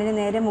ആ 1-ന്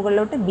നേരെ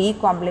മുകളിലോട്ട് ബി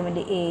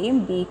കോംപ്ലിമെൻറ്റ്, എയും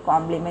ബി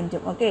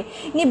കോംപ്ലിമെൻറ്റും. ഓക്കെ,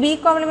 ഇനി ബി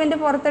കോംപ്ലിമെൻറ്റ്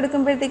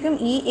പുറത്തെടുക്കുമ്പോഴത്തേക്കും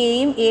ഈ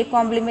എയും എ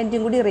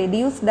കോംപ്ലിമെൻറ്റും കൂടി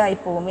റെഡ്യൂസ്ഡ് ആയി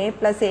പോകും. A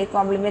plus A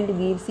compliment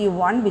gives you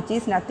 1 which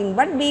is nothing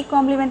but B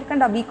compliment.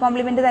 കണ്ടോ, ബി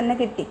കോംപ്ലിമെൻറ്റ് തന്നെ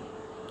കിട്ടി.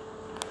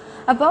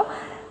 അപ്പോൾ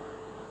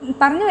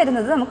പറഞ്ഞു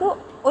വരുന്നത് നമുക്ക്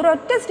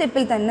ഒരൊറ്റ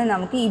സ്റ്റെപ്പിൽ തന്നെ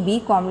നമുക്ക് ഈ ബി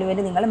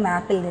കോംപ്ലിമെൻറ്റ് നിങ്ങൾ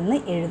മാപ്പിൽ നിന്ന്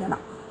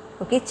എഴുതണം.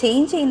 ഓക്കെ,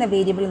 ചേഞ്ച് ചെയ്യുന്ന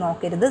വേരിയബിൾ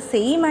നോക്കരുത്,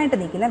 സെയിം ആയിട്ട്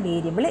നിൽക്കുന്ന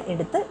വേരിയബിൾ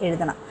എടുത്ത്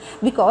എഴുതണം.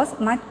 ബിക്കോസ്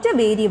മറ്റ്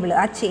വേരിയബിൾ,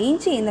 ആ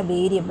ചേഞ്ച് ചെയ്യുന്ന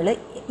വേരിയബിൾ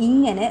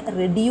ഇങ്ങനെ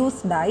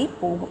റെഡ്യൂസ്ഡായി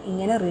പോകും,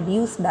 ഇങ്ങനെ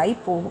റെഡ്യൂസ്ഡായി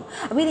പോകും.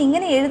 അപ്പോൾ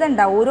ഇതിങ്ങനെ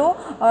എഴുതണ്ട, ഓരോ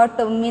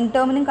മിൻ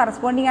ടേമിനും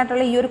കറസ്പോണ്ടിങ്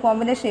ആയിട്ടുള്ള ഈ ഒരു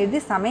കോമ്പിനേഷൻ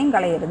എഴുതി സമയം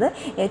കളയരുത്.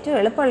 ഏറ്റവും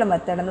എളുപ്പമുള്ള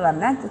മെത്തേഡ് എന്ന്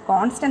പറഞ്ഞാൽ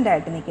കോൺസ്റ്റൻ്റ്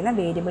ആയിട്ട് നിൽക്കുന്ന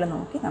വേരിയബിൾ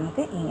നോക്കി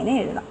നമുക്ക് ഇങ്ങനെ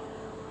എഴുതാം.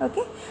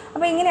 ഓക്കെ,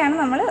 അപ്പോൾ ഇങ്ങനെയാണ്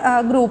നമ്മൾ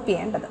ഗ്രൂപ്പ്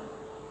ചെയ്യേണ്ടത്.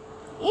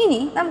 ഇനി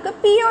നമുക്ക്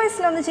പി ഒ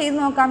എസിലൊന്ന് ചെയ്ത്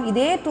നോക്കാം.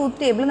 ഇതേ ട്രൂത്ത്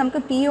ടേബിൾ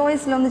നമുക്ക് പി ഒ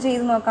എസിലൊന്ന്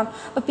ചെയ്ത് നോക്കാം.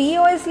 അപ്പോൾ പി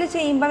ഒ എസിൽ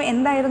ചെയ്യുമ്പം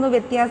എന്തായിരുന്നു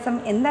വ്യത്യാസം,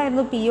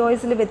 എന്തായിരുന്നു പി ഒ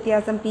എസിൽ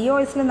വ്യത്യാസം? പി ഒ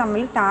എസിൽ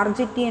നമ്മൾ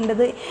ടാർഗറ്റ്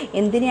ചെയ്യേണ്ടത്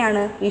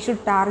എന്തിനെയാണ്? We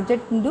should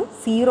target into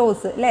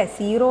zeros അല്ലേ.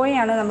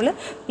 സീറോയാണ് നമ്മൾ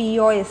പി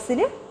ഒ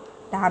എസിൽ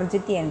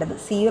ടാർഗറ്റ് ചെയ്യേണ്ടത്,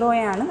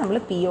 സീറോയാണ് നമ്മൾ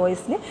പി ഒ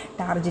എസിൽ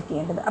ടാർഗറ്റ്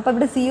ചെയ്യേണ്ടത്. അപ്പോൾ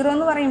ഇവിടെ സീറോ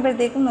എന്ന്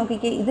പറയുമ്പോഴത്തേക്കും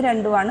നോക്കിക്കേ, ഇത്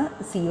രണ്ടുമാണ്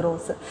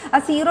സീറോസ്. ആ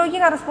സീറോയ്ക്ക്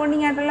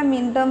കറസ്പോണ്ടിങ് ആയിട്ടുള്ള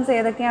മിൻ ടേംസ്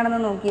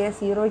ഏതൊക്കെയാണെന്ന് നോക്കിയേ.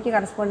 സീറോയ്ക്ക്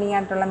കറസ്പോണ്ടിങ്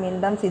ആയിട്ടുള്ള മിൻ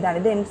ടേംസ്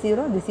ഇതാണ്. ഇത്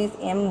M0, ദിസ് ഈസ്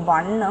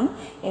M1ഉം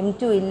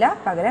M2 ഇല്ല,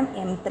 പകരം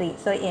M3.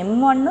 So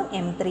M1ഉം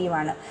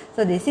M3യുമാണ്.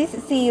 So this is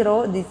 0,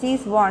 this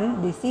is 1,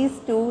 this is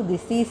 2,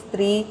 this is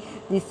 3,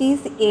 this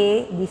is A,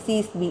 this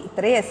is B.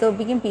 ഇത്രയും എസ് ഒ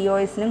പിക്കും പി ഒ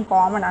എസിനും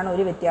കോമൺ ആണ്,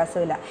 ഒരു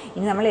വ്യത്യാസമില്ല.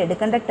 ഇനി നമ്മൾ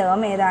എടുക്കേണ്ട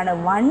ടേം ഏതാണ്?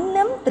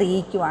 1ഉം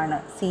 3ക്കുമാണ്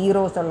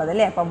സീറോസ് ഉള്ളത്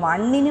അല്ലേ. അപ്പോൾ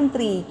 1നും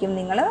 3ക്കും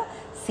നിങ്ങൾ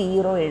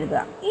 0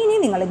 എഴുതുക. ഇനി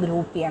നിങ്ങൾ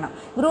ഗ്രൂപ്പ് ചെയ്യണം.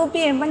 ഗ്രൂപ്പ്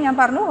ചെയ്യുമ്പോൾ ഞാൻ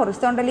പറഞ്ഞു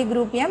ഹൊറിസോണ്ടലി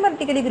ഗ്രൂപ്പ് ചെയ്യാം,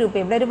 വെർട്ടിക്കലി ഗ്രൂപ്പ്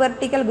ചെയ്യാം. ഇവിടെ ഒരു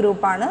വെർട്ടിക്കൽ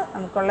ഗ്രൂപ്പാണ്,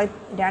 നമുക്കുള്ള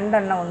 2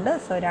 എണ്ണം ഉണ്ട്.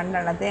 സോ 2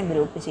 എണ്ണത്തെ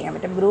ഗ്രൂപ്പ് ചെയ്യാൻ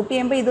പറ്റും. ഗ്രൂപ്പ്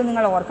ചെയ്യുമ്പോൾ ഇത്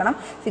നിങ്ങൾ ഓർക്കണം,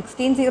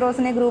 16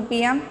 സീറോസിനെ ഗ്രൂപ്പ്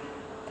ചെയ്യാം,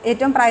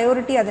 ഏറ്റവും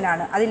പ്രയോറിറ്റി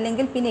അതിനാണ്.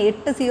 അതില്ലെങ്കിൽ പിന്നെ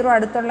 8 സീറോ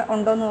അടുത്തുള്ള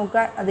ഉണ്ടോ എന്ന്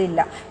നോക്കുക, അതില്ല.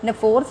 പിന്നെ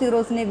 4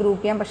 സീറോസിനെ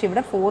ഗ്രൂപ്പ് ചെയ്യാം, പക്ഷേ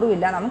ഇവിടെ 4ഉം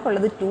ഇല്ല,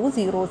 നമുക്കുള്ളത് 2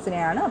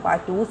 സീറോസിനെയാണ്. അപ്പോൾ ആ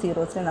 2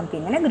 സീറോസിനെ നമുക്ക്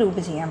ഇങ്ങനെ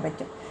ഗ്രൂപ്പ് ചെയ്യാൻ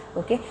പറ്റും.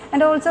 Okay,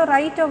 and also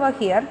right over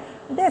here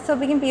ഇത് എസ് ഒ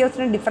പിക്കും പി ഒ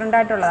എസിനും ഡിഫറൻ്റ്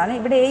ആയിട്ടുള്ളതാണ്.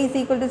 ഇവിടെ എ ഈസ്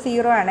ഈക്വൽ ടു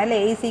 0 ആണ് അല്ലേ.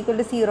 A is equal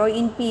to 0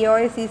 in P O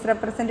S is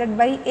represented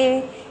by A.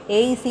 A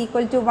is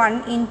equal to 1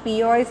 in P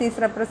O S is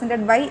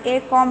represented by A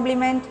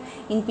compliment.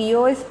 In P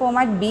O S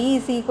format B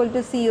is equal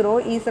to 0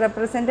 is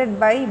represented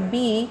by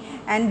B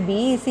and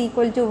B is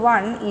equal to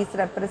 1 is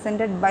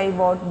represented by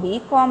vote? B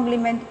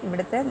compliment.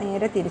 ഇവിടുത്തെ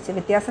നേരെ തിരിച്ച്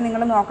വ്യത്യാസം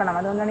നിങ്ങൾ നോക്കണം,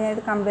 അതുകൊണ്ടാണ് ഞാൻ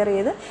ഇത് compare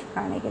ചെയ്ത്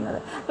കാണിക്കുന്നത്.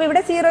 അപ്പോൾ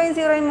ഇവിടെ 0യും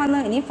 0യും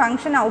വന്നു. ഇനി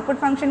ഫംഗ്ഷൻ,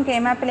 ഔട്ട്പുട്ട് ഫംഗ്ഷൻ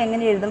Kmapൽ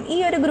എങ്ങനെ എഴുതും? ഈ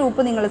ഒരു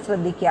ഗ്രൂപ്പ് നിങ്ങൾ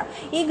ശ്രദ്ധിക്കുക.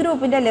 ഈ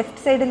ഗ്രൂപ്പിൻ്റെ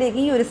ലെഫ്റ്റ് സൈഡിലേക്ക്,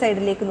 ഈ ഒരു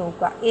സൈഡിലേക്ക്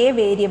നോക്കുക, എ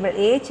വേരിയബിൾ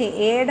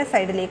എയുടെ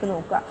സൈഡിലേക്ക്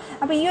നോക്കുക.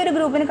 അപ്പോൾ ഈ ഒരു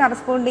ഗ്രൂപ്പിന്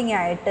കറസ്പോണ്ടിങ്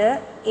ആയിട്ട്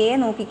എ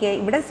നോക്കിക്കേ,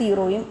 ഇവിടെ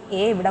 0യും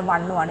എ ഇവിടെ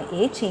 1ഉമാണ്.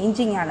 എ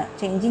ചേഞ്ചിങ് ആണ്,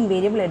 ചേഞ്ചിങ്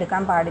വേരിയബിൾ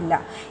എടുക്കാൻ പാടില്ല.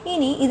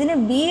 ഇനി ഇതിന്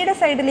ബിയുടെ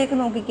സൈഡിലേക്ക്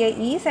നോക്കിക്കേ.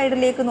 ഈ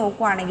സൈഡിലേക്ക്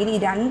നോക്കുകയാണെങ്കിൽ ഈ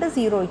 2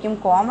 സീറോയ്ക്കും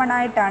കോമൺ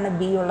ആയിട്ടാണ്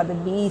ബി ഉള്ളത്.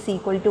 ബി ഈസ്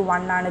ഈക്വൽ ടു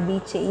 1 ആണ്, ബി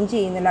ചേഞ്ച്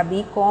ചെയ്യുന്നില്ല,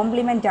 ബി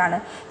കോംപ്ലിമെൻ്റ് ആണ്.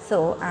 So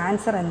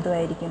answer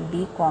എന്തുമായിരിക്കും?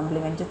 ബി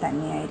കോംപ്ലിമെൻറ്റ്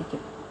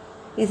തന്നെയായിരിക്കും.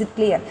 Is it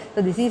clear? So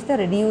this is the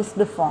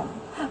reduced form.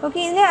 Okay,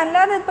 ഇതിനെ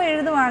അല്ലാതെ ഇപ്പോൾ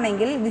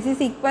എഴുതുവാണെങ്കിൽ this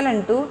is ഈക്വലൻ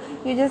to,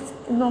 you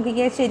just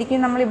നോക്കിക്കേ, ശരിക്കും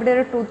നമ്മളിവിടെ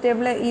ഒരു ട്രൂത്ത്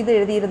ടേബിൾ ഇത്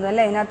എഴുതിയിരുന്നു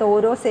അല്ലേ. അതിനകത്ത്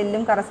ഓരോ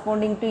സെല്ലും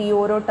കറസ്പോണ്ടിങ് ടു ഈ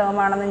ഓരോ ടേം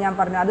ആണെന്ന് ഞാൻ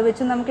പറഞ്ഞു, അത്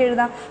വെച്ച് നമുക്ക്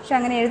എഴുതാം. പക്ഷെ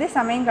അങ്ങനെ എഴുതി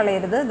സമയം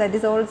കളയരുത്. That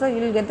is also you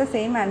will get the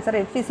same answer.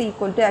 F is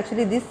equal to,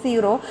 actually this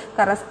 0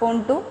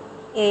 correspond to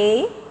A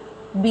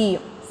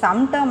ബിയും, സം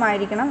ടേം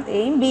ആയിരിക്കണം,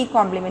 എയും ബി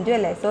കോംപ്ലിമെൻറ്റും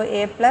അല്ലേ. So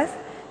A plus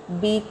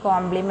B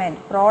compliment,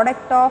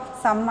 product of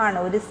some ആണ്,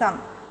 ഒരു സം.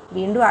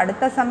 വീണ്ടും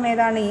അടുത്ത സം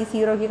ഏതാണ്? ഈ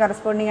 0ക്ക്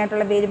കറസ്പോണ്ടിങ്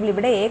ആയിട്ടുള്ള വേരിയബിൾ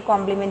ഇവിടെ എ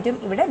കോംപ്ലിമെൻറ്റും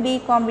ഇവിടെ B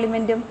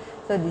കോംപ്ലിമെൻറ്റും.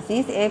 So this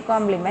is A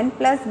compliment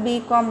plus B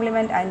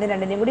compliment, അതിൻ്റെ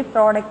രണ്ടിൻ്റെയും കൂടി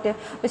പ്രോഡക്റ്റ്.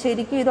 അപ്പോൾ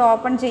ശരിക്കും ഇത്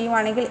ഓപ്പൺ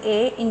ചെയ്യുവാണെങ്കിൽ A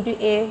into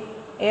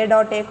A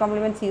dot A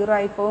compliment 0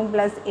 ആയി പോകും,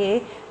 plus A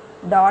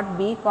dot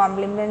B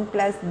compliment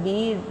plus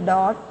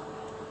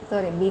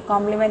B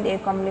compliment A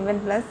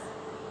compliment plus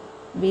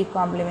B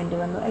compliment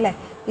വന്നു അല്ലേ.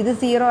 ഇത്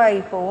 0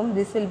 ആയി പോവും,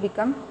 ദിസ് വിൽ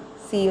ബിക്കം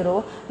 0.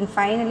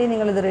 ഫൈനലി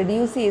നിങ്ങളിത്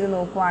റെഡ്യൂസ് ചെയ്ത്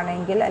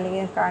നോക്കുവാണെങ്കിൽ,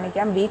 അല്ലെങ്കിൽ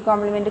കാണിക്കാം, ബി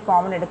കോംപ്ലിമെൻറ്റ്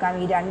കോമൺ എടുക്കാം.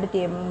 ഈ 2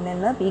 ടേബിളിൽ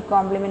നിന്ന് ബി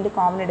കോംപ്ലിമെൻറ്റ്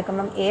കോമൺ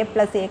എടുക്കുമ്പം എ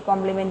പ്ലസ് എ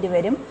കോംപ്ലിമെൻറ്റ്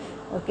വരും.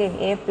 Okay,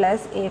 A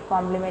plus A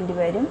compliment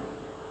വരും,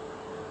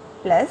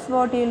 plus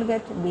what you will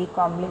get? B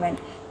complement.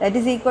 That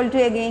is equal to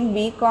again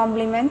B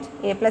complement.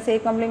 A plus A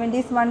complement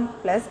is 1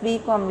 plus B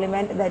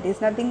complement. That is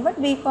nothing but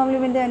B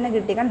complement തന്നെ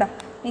കിട്ടി. കണ്ടോ,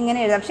 ഇങ്ങനെ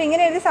എഴുതാം. പക്ഷേ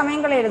ഇങ്ങനെ എഴുതി സമയം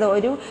കളയരുത്.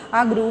 ഒരു ആ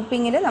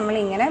ഗ്രൂപ്പിങ്ങിൽ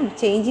നമ്മളിങ്ങനെ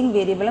ചേഞ്ചിങ്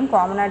വേരിയബിളും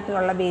കോമൺ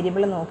ആയിട്ടുള്ള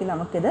വേരിയബിളും നോക്കി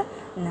നമുക്കിത്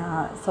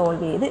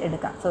സോൾവ് ചെയ്ത്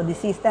എടുക്കാം. So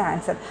this is the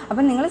answer.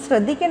 അപ്പം നിങ്ങൾ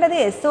ശ്രദ്ധിക്കേണ്ടത്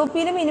എസ് ഒ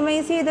പിയിൽ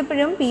മിനിമൈസ്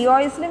ചെയ്തപ്പോഴും പി ഒ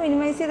എസിൽ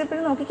മിനിമൈസ്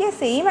ചെയ്തപ്പോഴും നോക്കിക്കുക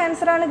സെയിം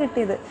ആൻസറാണ്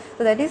കിട്ടിയത്.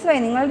 സോ ദാറ്റ് ഈസ് വൈ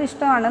നിങ്ങളുടെ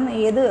ഇഷ്ടമാണ്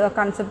ഏത്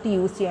കൺസെപ്റ്റ്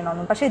യൂസ്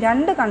ചെയ്യണമെന്നും. പക്ഷേ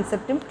 2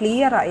 കൺസെപ്റ്റും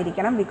ക്ലിയർ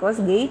ആയിരിക്കണം. ബിക്കോസ്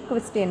ഗേറ്റ്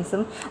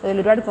ക്വസ്റ്റ്യൻസും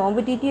അതിൽ ഒരുപാട്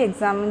കോമ്പറ്റേറ്റീവ്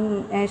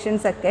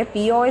എക്സാമിനേഷൻസ് ഒക്കെ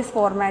P O S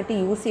format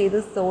use ചെയ്ത്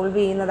സോൾവ്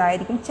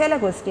ചെയ്യുന്നതായിരിക്കും ചില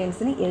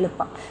ക്വസ്റ്റ്യൻസിന്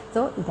എളുപ്പം.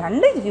 സോ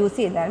 2 യൂസ്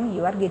ചെയ്താലും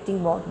you are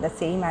getting both the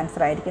same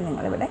answer ആയിരിക്കും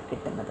നിങ്ങളിവിടെ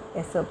കിട്ടുന്നത്.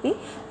 S O P,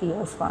 P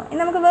O S form. ഇനി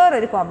നമുക്ക്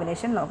വേറൊരു കോമ്പിനേഷൻ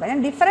കോമ്പിനേഷൻ നോക്കാം.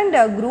 ഞാൻ ഡിഫറെൻറ്റ്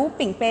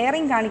ഗ്രൂപ്പിംഗ്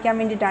പെയറിംഗ് കാണിക്കാൻ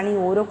വേണ്ടിയിട്ടാണ് ഈ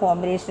ഓരോ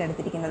കോമ്പിനേഷൻ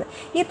എടുത്തിരിക്കുന്നത്.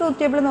 ഈ ട്രൂത്ത്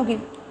ടേബിൾ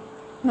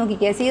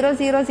നോക്കിക്കേ 0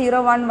 0 0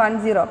 1 1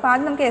 0. അപ്പോൾ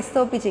ആദ്യം നമുക്ക്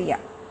SOP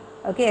ചെയ്യാം.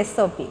 Okay,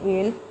 SOP we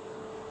will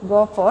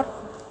go for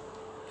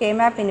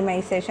Kmap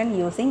minimization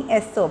using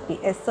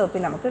SOP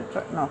നമുക്ക്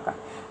നോക്കാം.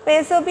 അപ്പോൾ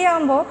SOP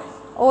ആകുമ്പോൾ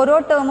ഓരോ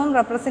ടേമും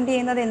റെപ്രസെൻറ്റ്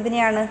ചെയ്യുന്നത്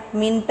എന്തിനെയാണ്?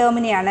 മിൻ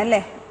ടേമിനെയാണ്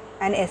അല്ലേ.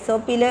 ആൻഡ്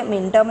SOPയിൽ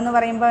മിൻ ടേം എന്ന്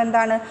പറയുമ്പോൾ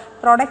എന്താണ്?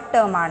 പ്രൊഡക്റ്റ്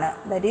ടേം ആണ്.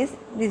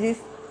 ദിസ്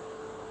ഈസ്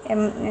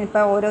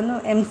ഇപ്പോൾ ഓരോന്നും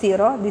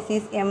M0, this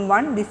is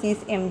M1, this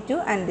is M2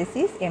 and this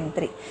is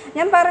M3.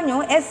 ഞാൻ പറഞ്ഞു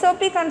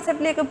SOP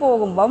കൺസെപ്റ്റിലേക്ക്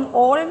പോകുമ്പം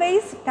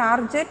always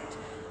target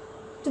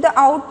to the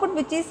output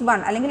which is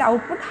 1, അല്ലെങ്കിൽ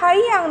ഔട്ട്പുട്ട് ഹൈ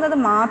ആകുന്നത്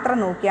മാത്രം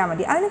നോക്കിയാൽ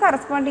മതി. അതിന്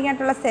കറസ്പോണ്ടിങ്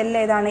ആയിട്ടുള്ള സെൽ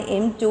ഏതാണ്?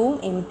 M2ഉം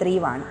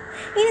M3ഉം ആണ്.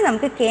 ഇനി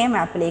നമുക്ക്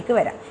Kmapലേക്ക്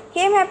വരാം.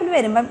 Kmapൽ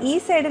വരുമ്പം ഈ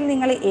സൈഡിൽ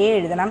നിങ്ങൾ A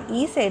എഴുതണം,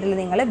 ഈ സൈഡിൽ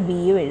നിങ്ങൾ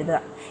Bയും എഴുതുക.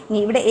 ഇനി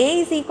ഇവിടെ A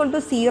is equal to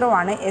 0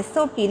 ആണ്.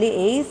 SOPയിൽ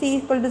A is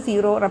equal to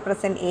 0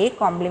 represent A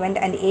complement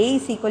and A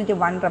is equal to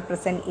 1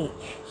 represent A.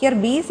 Here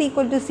B is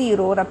equal to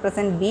 0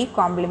 represent B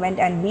complement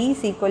and B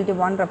is equal to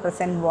 1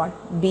 represent what?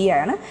 B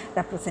ആണ്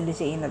represent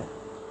ചെയ്യുന്നത്.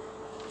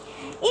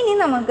 ഇനി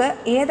നമുക്ക്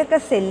ഏതൊക്കെ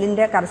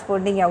സെല്ലിൻ്റെ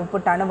corresponding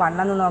ഔട്ട്പുട്ടാണ് 1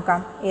 എന്ന് നോക്കാം.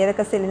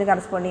 ഏതൊക്കെ സെല്ലിന്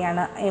കറസ്പോണ്ടിങ്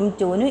ആണ്?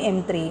 M2നും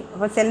M3യും.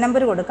 അപ്പോൾ സെൽ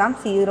നമ്പർ കൊടുക്കാം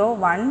 0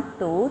 1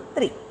 2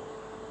 3.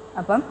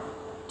 അപ്പം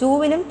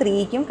 2നും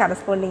 3ക്കും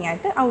കറസ്പോണ്ടിങ്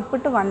ആയിട്ട്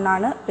ഔട്ട്പുട്ട് 1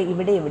 ആണ്. അപ്പോൾ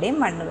ഇവിടെയും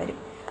 1 വരും.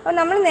 അപ്പോൾ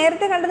നമ്മൾ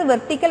നേരത്തെ കണ്ടത്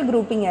വെർട്ടിക്കൽ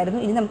ഗ്രൂപ്പിംഗ്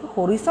ആയിരുന്നു. ഇനി നമുക്ക്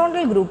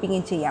ഹൊറിസോണ്ടൽ ഗ്രൂപ്പിംഗ്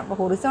ചെയ്യാം. അപ്പോൾ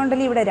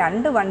ഹൊറിസോണ്ടലി ഇവിടെ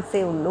 2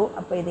 1സേ ഉള്ളൂ.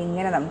 അപ്പോൾ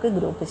ഇതിങ്ങനെ നമുക്ക്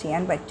ഗ്രൂപ്പ്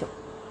ചെയ്യാൻ പറ്റും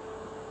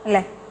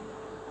അല്ലേ.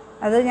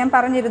 അത് ഞാൻ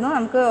പറഞ്ഞിരുന്നു,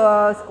 നമുക്ക്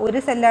ഒരു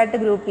സെല്ലായിട്ട്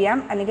ഗ്രൂപ്പ് ചെയ്യാം,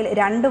 അല്ലെങ്കിൽ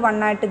 2 1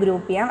 ആയിട്ട്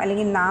ഗ്രൂപ്പ് ചെയ്യാം,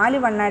 അല്ലെങ്കിൽ 4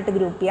 1 ആയിട്ട്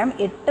ഗ്രൂപ്പ് ചെയ്യാം,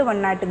 8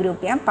 1 ആയിട്ട്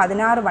ഗ്രൂപ്പ് ചെയ്യാം,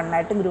 16 1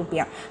 ആയിട്ട് ഗ്രൂപ്പ്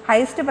ചെയ്യാം.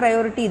 ഹയസ്റ്റ്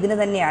പ്രയോറിറ്റി ഇതിന്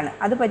തന്നെയാണ്.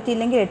 അത്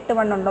പറ്റിയില്ലെങ്കിൽ 8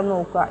 1 ഉണ്ടോ എന്ന്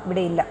നോക്കുക.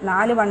 ഇവിടെ ഇല്ല.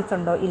 4 1s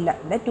ഉണ്ടോ? ഇല്ല.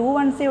 ഇവിടെ 2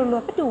 1സേ ഉള്ളൂ.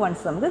 അപ്പോൾ 2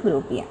 1s നമുക്ക്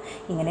ഗ്രൂപ്പ് ചെയ്യാം.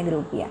 ഇങ്ങനെ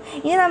ഗ്രൂപ്പ് ചെയ്യാം.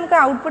 ഇനി നമുക്ക്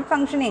ഔട്ട്പുട്ട്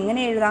ഫംഗ്ഷൻ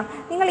എങ്ങനെ എഴുതാം?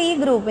 നിങ്ങൾ ഈ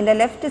ഗ്രൂപ്പിൻ്റെ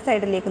ലെഫ്റ്റ്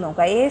സൈഡിലേക്ക്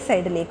നോക്കുക, A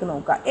സൈഡിലേക്ക്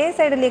നോക്കുക. A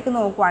സൈഡിലേക്ക്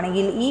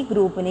നോക്കുകയാണെങ്കിൽ ഈ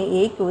ഗ്രൂപ്പിന്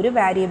Aക്ക് ഒരു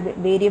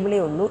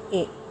വേരിയബിളേ ഉള്ളൂ,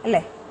 A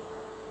അല്ലേ.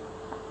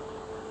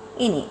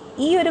 ഇനി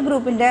ഈ ഒരു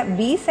ഗ്രൂപ്പിൻ്റെ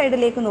B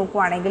സൈഡിലേക്ക്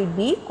നോക്കുകയാണെങ്കിൽ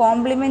B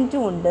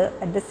കോംപ്ലിമെൻറ്റും ഉണ്ട്,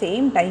 അറ്റ് ദ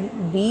സെയിം ടൈം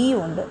Bയും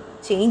ഉണ്ട്.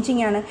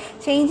 ചേഞ്ചിങ് ആണ്.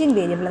 ചേഞ്ചിങ്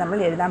വേരിയബിൾ നമ്മൾ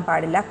എഴുതാൻ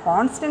പാടില്ല.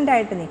 കോൺസ്റ്റൻ്റ്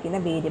ആയിട്ട് നിൽക്കുന്ന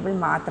വേരിയബിൾ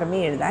മാത്രമേ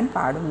എഴുതാൻ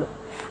പാടുള്ളൂ.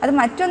 അത്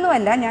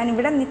മറ്റൊന്നുമല്ല, ഞാൻ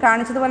ഇവിടെ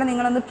കാണിച്ചതുപോലെ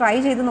നിങ്ങളൊന്ന് ട്രൈ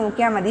ചെയ്ത്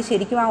നോക്കിയാൽ മതി.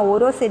 ശരിക്കും ആ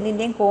ഓരോ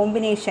സെല്ലിൻ്റെയും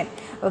കോമ്പിനേഷൻ,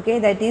 ഓക്കെ,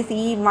 ദാറ്റ് ഈസ്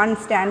ഈ 1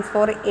 stands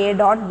for A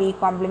dot B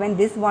compliment,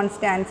 this 1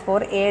 stands for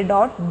A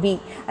dot B.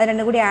 അത്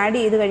രണ്ടും കൂടി ആഡ്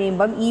ചെയ്ത്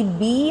കഴിയുമ്പം ഈ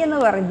B എന്ന്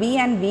പറയും, B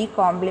and B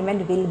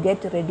compliment will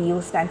get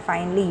reduced and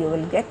finally you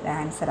will get the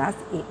answer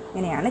as A.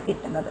 ഇങ്ങനെയാണ്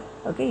കിട്ടുന്നത്.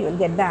 Okay, you will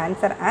get the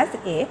answer as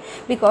A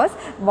because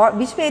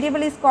which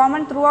variable is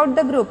common through out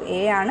the group?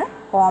 A ആണ്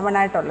common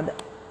ആയിട്ടുള്ളത്.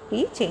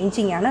 ഈ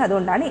changing ആണ്,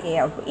 അതുകൊണ്ടാണ് A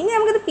output. ഇനി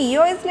നമുക്കിത്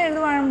POSൽ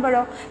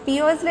എഴുതുമ്പോഴോ,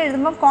 POSൽ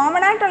എഴുതുമ്പോൾ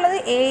കോമൺ ആയിട്ടുള്ളത്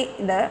A,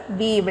 ഇത്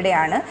B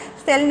ഇവിടെയാണ്.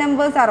 Cell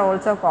numbers are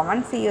also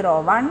common 0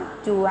 1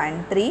 2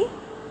 and 3.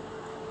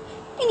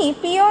 ഇനി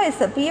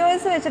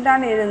POS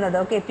വെച്ചിട്ടാണ് എഴുതുന്നത്.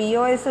 ഓക്കെ,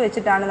 POS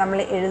വെച്ചിട്ടാണ് നമ്മൾ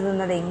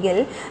എഴുതുന്നതെങ്കിൽ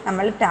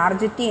നമ്മൾ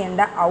ടാർഗറ്റ്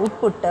ചെയ്യേണ്ട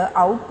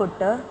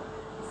ഔട്ട്പുട്ട്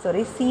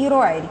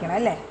 0 ആയിരിക്കണം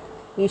അല്ലേ.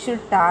 We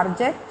should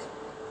target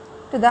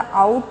to the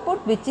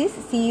output which is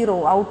 0.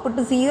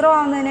 Output 0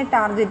 ആവുന്നതിനെ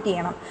target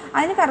ചെയ്യണം.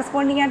 അതിന്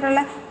കറസ്പോണ്ടിങ്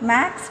ആയിട്ടുള്ള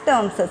max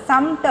terms,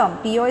 some term,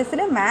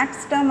 POSൽ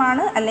max term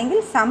ആണ് അല്ലെങ്കിൽ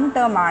സം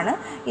ടേം ആണ്.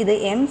 ഇത്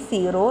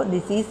M0,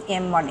 this is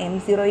M1.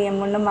 M0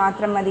 M1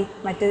 മാത്രം മതി,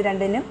 മറ്റേത്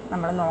രണ്ടിനും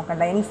നമ്മൾ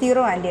നോക്കണ്ട.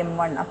 M0 and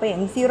M1. അപ്പോൾ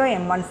M0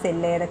 M1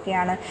 സെല്ല്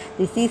ഏതൊക്കെയാണ്?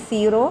 This is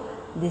 0,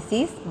 this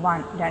is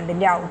 1.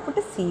 രണ്ടിൻ്റെ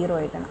ഔട്ട്പുട്ട് 0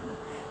 എഴുതണം.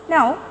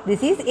 Now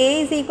this is A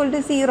is equal to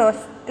 0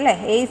 അല്ലേ.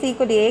 A is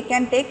equal to A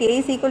can take A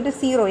is equal to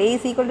 0. A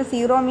is equal to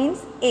 0 means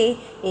A.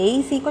 A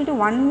is equal to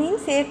 1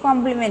 means A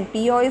complement.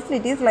 POS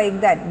it is like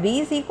that. B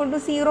is equal to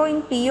 0 in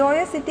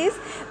POS it is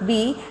B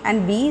and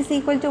B is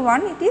equal to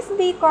 1 it is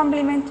B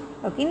complement.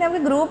 Okay,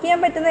 നമുക്ക് group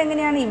ചെയ്യാൻ പറ്റുന്നത്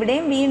എങ്ങനെയാണ്?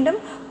 ഇവിടെയും വീണ്ടും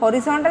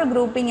horizontal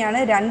grouping ആണ്.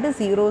 2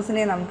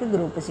 സീറോസിനെ നമുക്ക്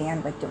group ചെയ്യാൻ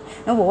പറ്റും.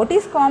 What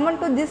is common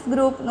to this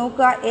group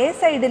നോക്കുക. A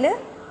സൈഡിൽ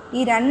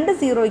ഈ 2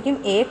 സീറോയ്ക്കും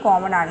A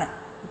കോമൺ ആണ്.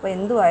 അപ്പോൾ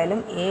എന്തുമായാലും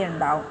A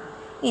ഉണ്ടാവും.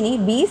 ഇനി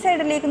B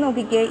സൈഡിലേക്ക്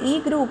നോക്കിക്കേ. ഈ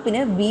ഗ്രൂപ്പിന്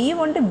B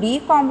ഉണ്ട്, B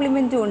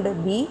കോംപ്ലിമെൻറ്റും ഉണ്ട്.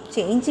 B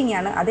ചേഞ്ചിങ്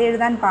ആണ്, അത്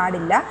എഴുതാൻ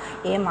പാടില്ല.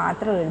 A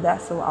മാത്രം എഴുതുക.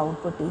 So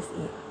output is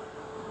A.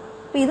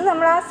 അപ്പോൾ ഇത്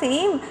നമ്മൾ ആ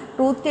സെയിം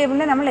ട്രൂത്ത്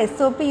ടേബിളിനെ നമ്മൾ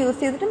SOP യൂസ്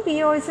ചെയ്തിട്ടും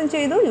POSും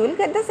ചെയ്തു. You will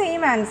get the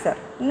same answer.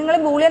 നിങ്ങൾ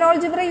ബൂളിയൻ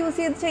ഓൾജിബ്ര യൂസ്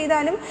ചെയ്ത്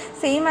ചെയ്താലും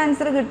സെയിം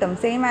ആൻസർ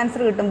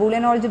കിട്ടും.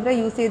 ബൂളിയൻ ഓൾജിബ്ര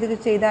യൂസ് ചെയ്ത്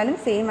ചെയ്താലും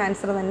സെയിം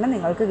ആൻസർ തന്നെ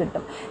നിങ്ങൾക്ക്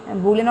കിട്ടും.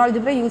 ബൂളിയൻ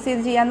ഓൾജിബ്ര യൂസ്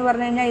ചെയ്ത് ചെയ്യാമെന്ന്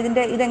പറഞ്ഞു കഴിഞ്ഞാൽ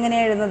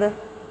ഇതെങ്ങനെയാണ് എഴുതുന്നത്?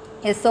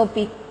 SOP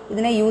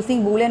ഇതിനെ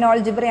യൂസിങ് ബൂളിയൻ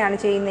ഓൾജിബ്രയാണ്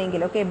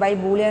ചെയ്യുന്നതെങ്കിൽ, okay, by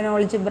Boolean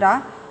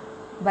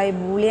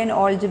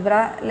algebra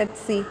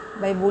let's C.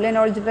 By Boolean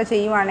algebra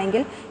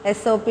ചെയ്യുവാണെങ്കിൽ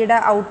SOPയുടെ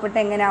ഔട്ട്പുട്ട്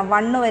എങ്ങനെയാണ്?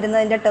 1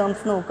 വരുന്നതിൻ്റെ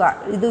ടേംസ് നോക്കുക.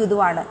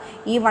 ഇതുമാണ്.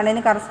 ഈ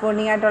 1ന്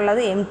കറസ്പോണ്ടിങ്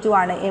ആയിട്ടുള്ളത് M2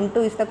 ആണ്.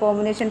 M2 is the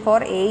combination four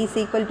A is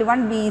equal to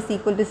 1, B is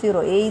equal to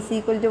 0. A is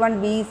equal to 1,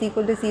 B is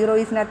equal to 0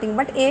 is nothing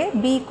but A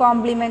B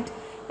complement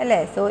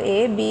അല്ലേ. So A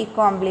B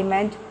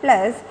complement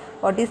plus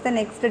what is the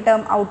next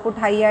term output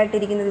high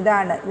ആയിട്ടിരിക്കുന്നത്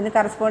ഇതാണ്. ഇതിന്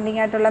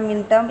corresponding ആയിട്ടുള്ള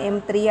മിൻ term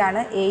M3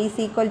 ആണ്. A is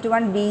equal to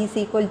 1, B is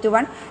equal to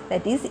 1,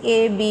 that is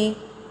AB.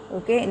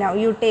 Okay, now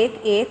you take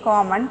A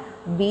common,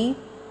 B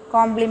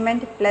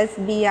complement plus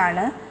B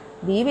ആണ്.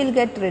 B will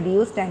get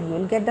reduced and you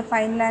will get the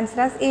final answer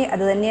as A.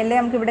 അത് തന്നെയല്ലേ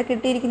നമുക്ക് ഇവിടെ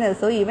കിട്ടിയിരിക്കുന്നത്.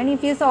 So even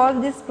if you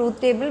solve this truth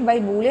table by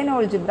Boolean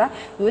algebra,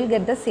 you will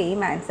get the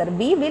same answer.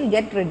 B will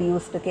get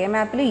reduced.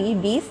 Kmapൽ ഈ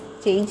B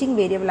changing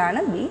variable ആണ്,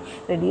 B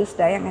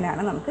reduced ആയി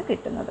അങ്ങനെയാണ് നമുക്ക്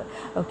കിട്ടുന്നത്.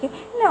 ഓക്കെ,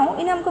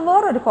 ഇനി നമുക്ക്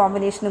വേറൊരു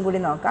കോമ്പിനേഷനും കൂടി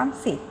നോക്കാം.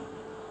 സി,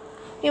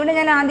 ഇവിടെ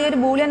ഞാൻ ആദ്യം ഒരു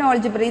ബൂലിയൻ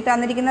ഓൾജിബ്ര, ഈ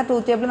തന്നിരിക്കുന്ന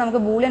ട്രൂത്ത് ടേബിൾ നമുക്ക്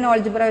ബൂലിയൻ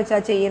ഓൾജിബ്ര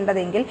വെച്ചാൽ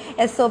ചെയ്യേണ്ടതെങ്കിൽ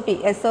S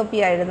O P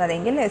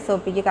ആയിരുന്നതെങ്കിൽ S O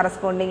പിക്ക്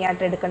കറസ്പോണ്ടിങ്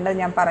ആയിട്ട് എടുക്കേണ്ടത്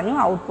ഞാൻ പറഞ്ഞു.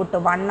 ഔട്ട്പുട്ട്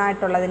 1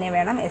 ആയിട്ടുള്ളതിനെ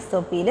വേണം എസ്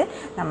ഒ പിയിൽ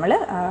നമ്മൾ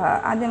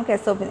ആദ്യം നമുക്ക്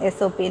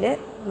എസ് ഒ പിയിൽ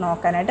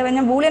നോക്കാനായിട്ട്.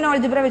 ഞാൻ ബൂലിയൻ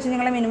ഓൾജിബ്ര വെച്ച്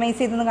നിങ്ങളെ മിനിമൈസ്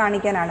ചെയ്തെന്ന്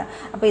കാണിക്കാനാണ്.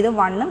 അപ്പോൾ ഇത്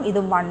 1ഉം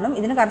ഇതും 1ഉം,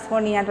 ഇതിന്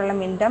കറസ്പോണ്ടിങ് ആയിട്ടുള്ള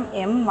മിൻ term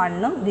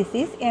M1ഉം this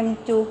is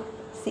M2.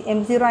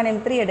 M0 and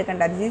M3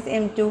 എടുക്കേണ്ട, ദിസ് ഈസ്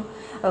M2.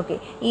 ഓക്കെ,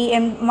 ഈ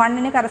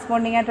M1ന്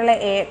കറസ്പോണ്ടിങ് ആയിട്ടുള്ള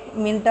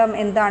മിൻ ടേം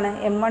എന്താണ്?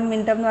 M1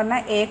 മിൻ ടേം എന്ന്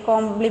പറഞ്ഞാൽ A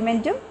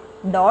കോംപ്ലിമെൻറ്റും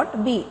ഡോട്ട്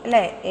B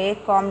അല്ലേ, A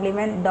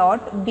compliment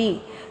dot B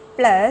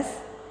plus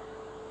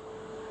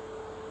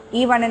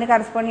ഈ 1ന്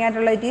കറസ്പോണ്ടിങ്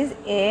ആയിട്ടുള്ള it is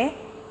A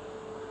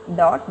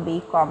dot B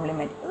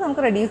compliment. ഇത്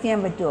നമുക്ക് റെഡ്യൂസ്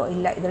ചെയ്യാൻ പറ്റുമോ?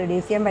 ഇല്ല, ഇത്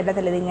റെഡ്യൂസ് ചെയ്യാൻ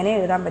പറ്റത്തില്ല, ഇത് ഇങ്ങനെ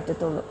എഴുതാൻ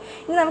പറ്റത്തുള്ളൂ.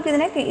 ഇനി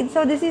നമുക്കിതിനെ,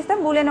 so this is the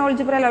Boolean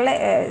ഓൾജിബ്രയിലുള്ള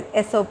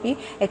S O P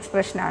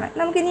എക്സ്പ്രഷനാണ്.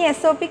 നമുക്കിനി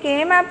എസ് ഒ പി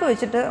Kmap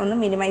വെച്ചിട്ട് ഒന്ന്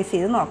മിനിമൈസ്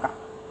ചെയ്ത് നോക്കാം.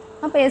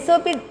 അപ്പോൾ എസ് ഒ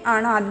പി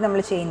ആണ് ആദ്യം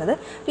നമ്മൾ ചെയ്യുന്നത്.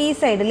 ഈ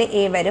സൈഡിൽ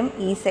A വരും,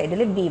 ഈ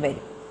സൈഡിൽ B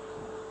വരും.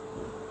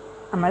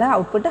 നമ്മൾ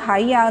ഔട്ട്പുട്ട്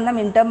ഹൈ ആകുന്ന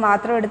മിൻ ടേം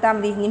മാത്രം എടുത്താൽ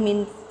മതി. ഇനി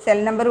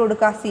സെൽ നമ്പർ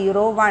കൊടുക്കുക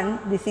 0, 1,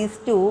 ദിസ് ഈസ്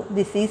 2,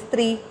 ദിസ് ഈസ്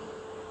 3.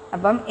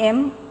 അപ്പം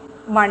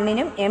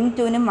M1നും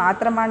M2നും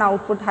മാത്രമാണ്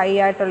ഔട്ട്പുട്ട് ഹൈ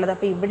ആയിട്ടുള്ളത്.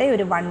 അപ്പോൾ ഇവിടെ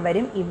ഒരു 1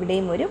 വരും,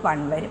 ഇവിടെയും ഒരു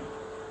 1 വരും.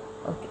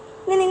 ഓക്കെ,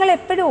 ഇനി നിങ്ങൾ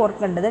എപ്പോഴും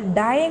ഓർക്കേണ്ടത്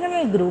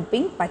ഡയഗണൽ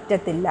ഗ്രൂപ്പിംഗ്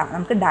പറ്റത്തില്ല.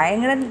 നമുക്ക്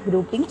ഡയഗണൽ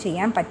ഗ്രൂപ്പിംഗ്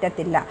ചെയ്യാൻ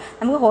പറ്റത്തില്ല.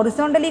 നമുക്ക്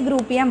ഹൊറിസോണ്ടലി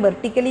ഗ്രൂപ്പ് ചെയ്യാം,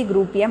 വെർട്ടിക്കലി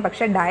ഗ്രൂപ്പ് ചെയ്യാം,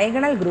 പക്ഷേ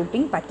ഡയഗണൽ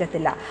ഗ്രൂപ്പിംഗ്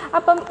പറ്റത്തില്ല.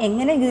 അപ്പം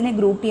എങ്ങനെ ഇതിനെ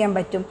ഗ്രൂപ്പ് ചെയ്യാൻ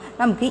പറ്റും?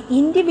 നമുക്ക്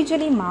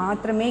ഇൻഡിവിജ്വലി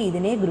മാത്രമേ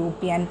ഇതിനെ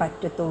ഗ്രൂപ്പ് ചെയ്യാൻ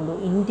പറ്റത്തുള്ളൂ.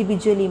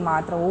 ഇൻഡിവിജ്വലി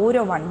മാത്രം,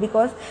 ഓരോ 1.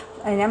 ബിക്കോസ്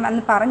ഞാൻ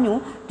അന്ന് പറഞ്ഞു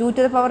 2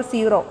 to the power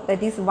 0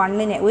 that is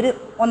 1നെ ഒരു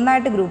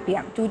ഒന്നായിട്ട് ഗ്രൂപ്പ്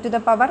ചെയ്യാം. 2 to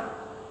the power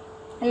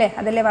അല്ലേ,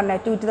 അതല്ലേ പറഞ്ഞത്?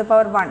 2 to the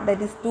power 1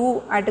 that is 2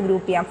 ആയിട്ട്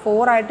ഗ്രൂപ്പ് ചെയ്യാം,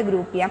 4 ആയിട്ട്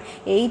ഗ്രൂപ്പ് ചെയ്യാം,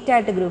 8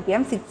 ആയിട്ട് ഗ്രൂപ്പ്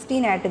ചെയ്യാം,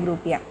 16 ആയിട്ട്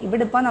ഗ്രൂപ്പ് ചെയ്യാം.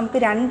 ഇവിടെ ഇപ്പോൾ നമുക്ക്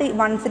 2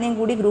 1സിനെയും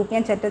കൂടി ഗ്രൂപ്പ്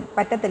ചെയ്യാൻ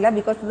പറ്റത്തില്ല.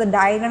 ബിക്കോസ് ഇത്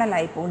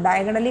ഡയഗണലായി പോകും,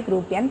 ഡയഗണലി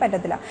ഗ്രൂപ്പ് ചെയ്യാൻ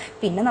പറ്റത്തില്ല.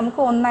 പിന്നെ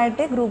നമുക്ക്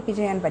ഒന്നായിട്ടേ ഗ്രൂപ്പ്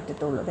ചെയ്യാൻ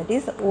പറ്റത്തുള്ളൂ. ദാറ്റ്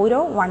ഈസ്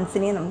ഓരോ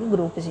 1സിനെയും നമുക്ക്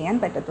ഗ്രൂപ്പ് ചെയ്യാൻ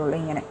പറ്റത്തുള്ളൂ.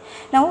 ഇങ്ങനെ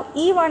നൗ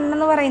ഈ 1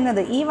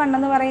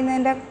 എന്ന്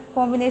പറയുന്നതിൻ്റെ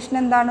കോമ്പിനേഷൻ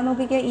എന്താണെന്ന്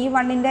നോക്കിക്കുക. ഈ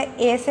 1ൻ്റെ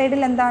എ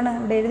സൈഡിൽ എന്താണ്?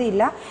 ഇവിടെ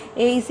എഴുതിയില്ല.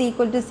 A is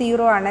equal to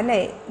 0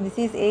 ആണല്ലേ. This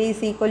is A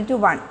is equal to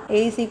 1. A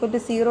is equal to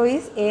 0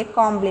 is A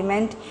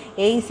complement.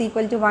 A is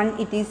equal to 1,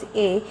 it is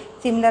A.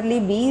 Similarly,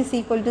 B is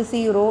equal to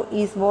 0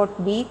 is what?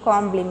 B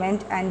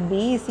complement, and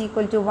B is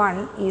equal to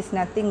 1 is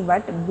nothing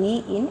but B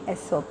in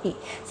SOP.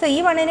 So ഈ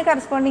 1ന്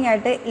corresponding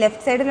ആയിട്ട്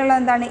left സൈഡിലുള്ള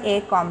എന്താണ്? A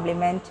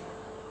complement.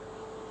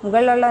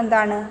 മുകളിലുള്ള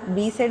എന്താണ്?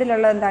 B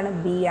സൈഡിലുള്ള എന്താണ്?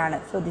 B ആണ്.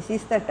 So this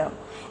is the term.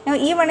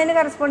 ഈ 1ന്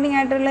കറസ്പോണ്ടിങ്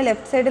ആയിട്ടുള്ള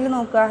ലെഫ്റ്റ് സൈഡിൽ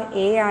നോക്കുക,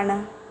 എ ആണ്.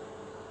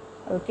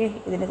 ഓക്കെ,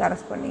 ഇതിന്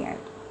കറസ്പോണ്ടിങ്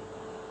ആയിട്ട്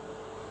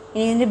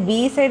ഇനി ഇതിൻ്റെ ബി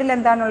സൈഡിൽ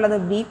എന്താണുള്ളത്?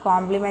 ബി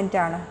കോംപ്ലിമെൻ്റ്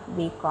ആണ്.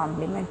 ബി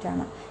കോംപ്ലിമെൻ്റ്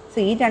ആണ്. സോ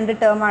ഈ 2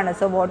 ടേമാണ്.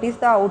 So what is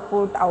the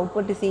output?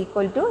 Output is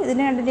equal to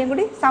ഇതിന് രണ്ടിൻ്റെയും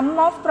കൂടി സം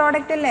ഓഫ്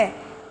പ്രോഡക്റ്റ് അല്ലേ.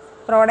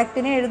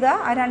 പ്രോഡക്റ്റിനെ എഴുതുക,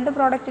 ആ 2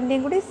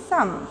 പ്രോഡക്റ്റിൻ്റെയും കൂടി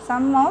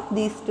സം ഓഫ്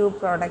ദീസ് 2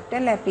 പ്രോഡക്റ്റ്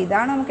അല്ലേ. അപ്പോൾ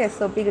ഇതാണ് നമുക്ക്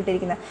എസ് ഒ പി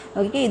കിട്ടിയിരിക്കുന്നത്.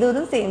 നോക്കിയാൽ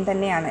ഇതും സെയിം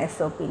തന്നെയാണ് എസ്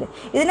ഒ പിയിൽ.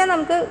 ഇതിനെ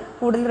നമുക്ക്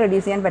കൂടുതൽ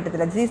റെഡ്യൂസ് ചെയ്യാൻ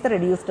പറ്റത്തില്ല. This is the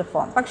reduced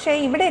form. പക്ഷേ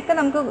ഇവിടെയൊക്കെ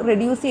നമുക്ക്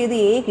റെഡ്യൂസ് ചെയ്ത്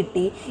എ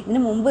കിട്ടി,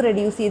 ഇതിന് മുമ്പ്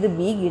റെഡ്യൂസ് ചെയ്ത്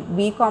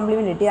ബി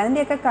കോംപ്ലിമെൻറ്റ് കിട്ടി.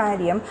 അതിൻ്റെയൊക്കെ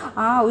കാര്യം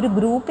ആ ഒരു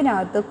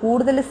ഗ്രൂപ്പിനകത്ത്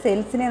കൂടുതൽ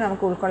സെൽസിനെ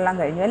നമുക്ക് ഉൾക്കൊള്ളാൻ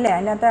കഴിഞ്ഞു അല്ലേ.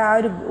 അതിനകത്ത് ആ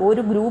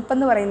ഒരു ഗ്രൂപ്പ്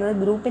എന്ന് പറയുന്നത്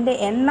ഗ്രൂപ്പിൻ്റെ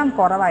എണ്ണം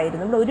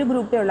കുറവായിരുന്നു. ഇവിടെ ഒരു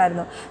ഗ്രൂപ്പേ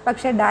ഉള്ളായിരുന്നു.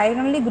 പക്ഷേ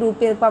ഡയഗണലി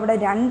ഗ്രൂപ്പ് ചെയ്തപ്പോൾ അവിടെ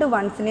 2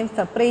 1സിനെയും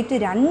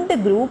സെപ്പറേറ്റ് 2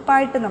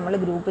 ഗ്രൂപ്പായിട്ട് നമ്മൾ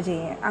ഗ്രൂപ്പ്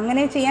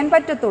അങ്ങനെ ചെയ്യാൻ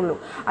പറ്റത്തുള്ളൂ.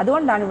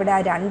 അതുകൊണ്ടാണ് ഇവിടെ ആ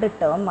 2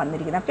 ടേം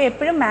വന്നിരിക്കുന്നത്. അപ്പോൾ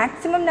എപ്പോഴും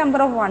മാക്സിമം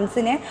നമ്പർ ഓഫ്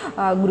 1സിനെ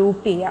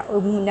ഗ്രൂപ്പ്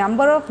ചെയ്യുക,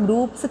 നമ്പർ ഓഫ്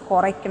ഗ്രൂപ്പ്സ്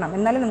കുറയ്ക്കണം,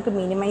 എന്നാലേ നമുക്ക്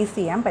മിനിമൈസ്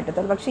ചെയ്യാൻ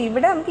പറ്റത്തുള്ളൂ. പക്ഷേ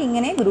ഇവിടെ നമുക്ക്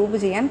ഇങ്ങനെ ഗ്രൂപ്പ്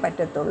ചെയ്യാൻ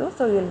പറ്റത്തുള്ളൂ.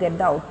 So you will get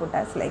the output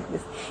as like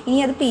this. ഇനി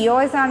അത്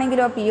POS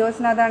ആണെങ്കിലോ,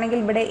 POSനകത്താണെങ്കിൽ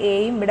ഇവിടെ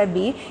എയും ഇവിടെ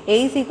B. A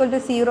is equal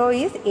to 0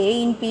 is A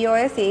in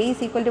POS, A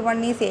is equal to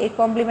 1 is A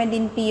complement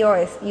in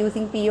POS,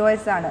 using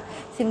POS ആണ്.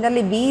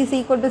 Similarly, B is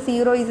equal to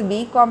 0 is B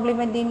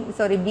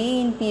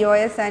in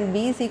POS and B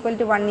is equal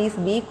to 1 is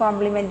B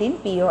complement in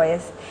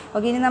POS.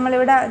 Okay, ഇനി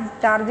നമ്മളിവിടെ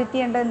target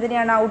ചെയ്യേണ്ടത്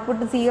എന്തിനാണ്?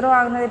 Output 0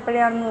 ആകുന്നത്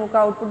എപ്പോഴാണെന്ന്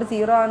നോക്കുക. Output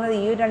 0 ആകുന്നത്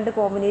ഈ 2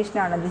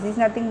 കോമ്പിനേഷനാണ്. This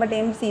is nothing but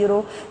M0,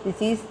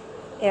 this is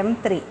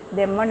M3.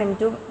 ഇത് M1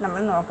 M2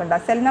 നമ്മൾ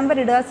നോക്കണ്ട. സെൽ നമ്പർ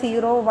ഇടുക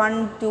 0, 1,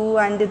 2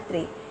 and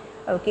 3.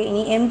 ഓക്കെ,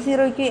 ഇനി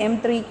M0ക്ക്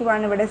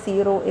M3ക്കുമാണ് ഇവിടെ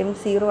 0,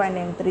 M0 ആൻഡ്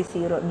M3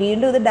 0.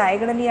 വീണ്ടും ഇത്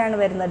ഡയഗണലിയാണ്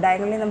വരുന്നത്.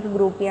 ഡയഗണലി നമുക്ക്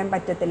ഗ്രൂപ്പ് ചെയ്യാൻ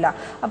പറ്റത്തില്ല.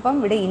 അപ്പം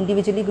ഇവിടെ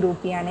ഇൻഡിവിജ്വലി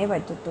ഗ്രൂപ്പ് ചെയ്യാനേ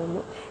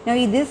പറ്റത്തുള്ളൂ.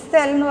 ഈ ദിസ്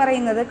സെൽ എന്ന്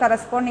പറയുന്നത്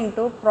corresponding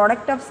to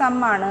product of some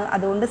ആണ്.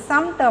 അതുകൊണ്ട്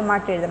സം ടേം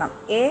ആയിട്ട് എഴുതണം.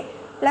 A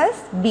plus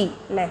B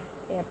അല്ലേ,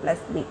 A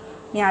plus B.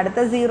 ഇനി അടുത്ത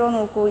 0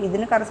 നോക്കൂ,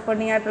 ഇതിന്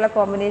കറസ്പോണ്ടിങ് ആയിട്ടുള്ള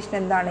കോമ്പിനേഷൻ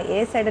എന്താണ്? എ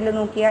സൈഡിൽ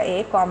നോക്കിയാൽ എ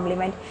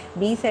കോംപ്ലിമെൻറ്റ്,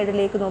 ബി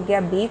സൈഡിലേക്ക്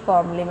നോക്കിയാൽ B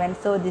compliment.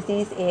 So this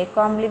is A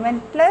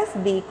compliment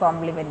plus B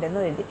compliment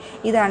എന്ന് എഴുതി.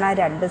 ഇതാണ് ആ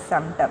രണ്ട്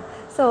സം ടേം.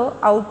 സോ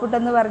ഔട്ട്പുട്ട്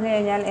എന്ന് പറഞ്ഞു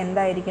കഴിഞ്ഞാൽ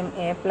എന്തായിരിക്കും?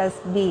 A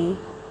plus B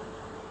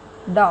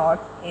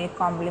dot A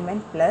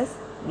compliment plus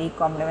B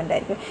compliment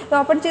ആയിരിക്കും. ഇത്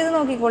ഓപ്പൺ ചെയ്ത്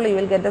നോക്കിക്കോളൂ, you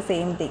will get the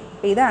same thing.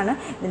 അപ്പോൾ ഇതാണ്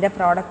ഇതിൻ്റെ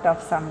പ്രോഡക്റ്റ്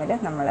ഓഫ് സമ്മിൽ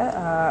നമ്മൾ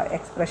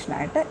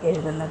എക്സ്പ്രഷനായിട്ട്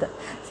എഴുതുന്നത്.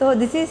 So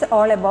this is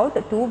all about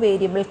 2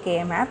 variable K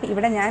മാപ്പ്.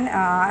 ഇവിടെ ഞാൻ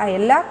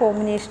എല്ലാ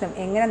കോമ്പിനേഷനും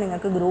എങ്ങനെ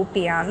നിങ്ങൾക്ക് ഗ്രൂപ്പ്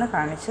ചെയ്യാമെന്ന്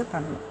കാണിച്ച്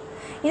തന്നു.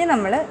 ഇനി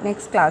നമ്മൾ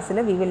നെക്സ്റ്റ് ക്ലാസ്സിൽ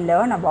we will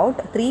learn about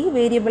 3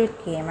 variable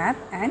K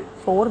map and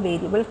 4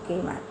 variable K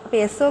മാപ്പ്.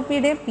 അപ്പോൾ എസ് ഒ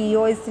പിയുടെയും പി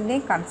ഒ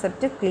എസിൻ്റെയും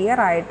കൺസെപ്റ്റ് ക്ലിയർ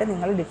ആയിട്ട്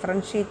നിങ്ങൾ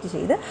ഡിഫറൻഷ്യേറ്റ്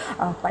ചെയ്ത്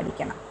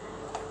പഠിക്കണം.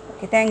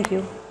 Okay, thank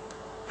you.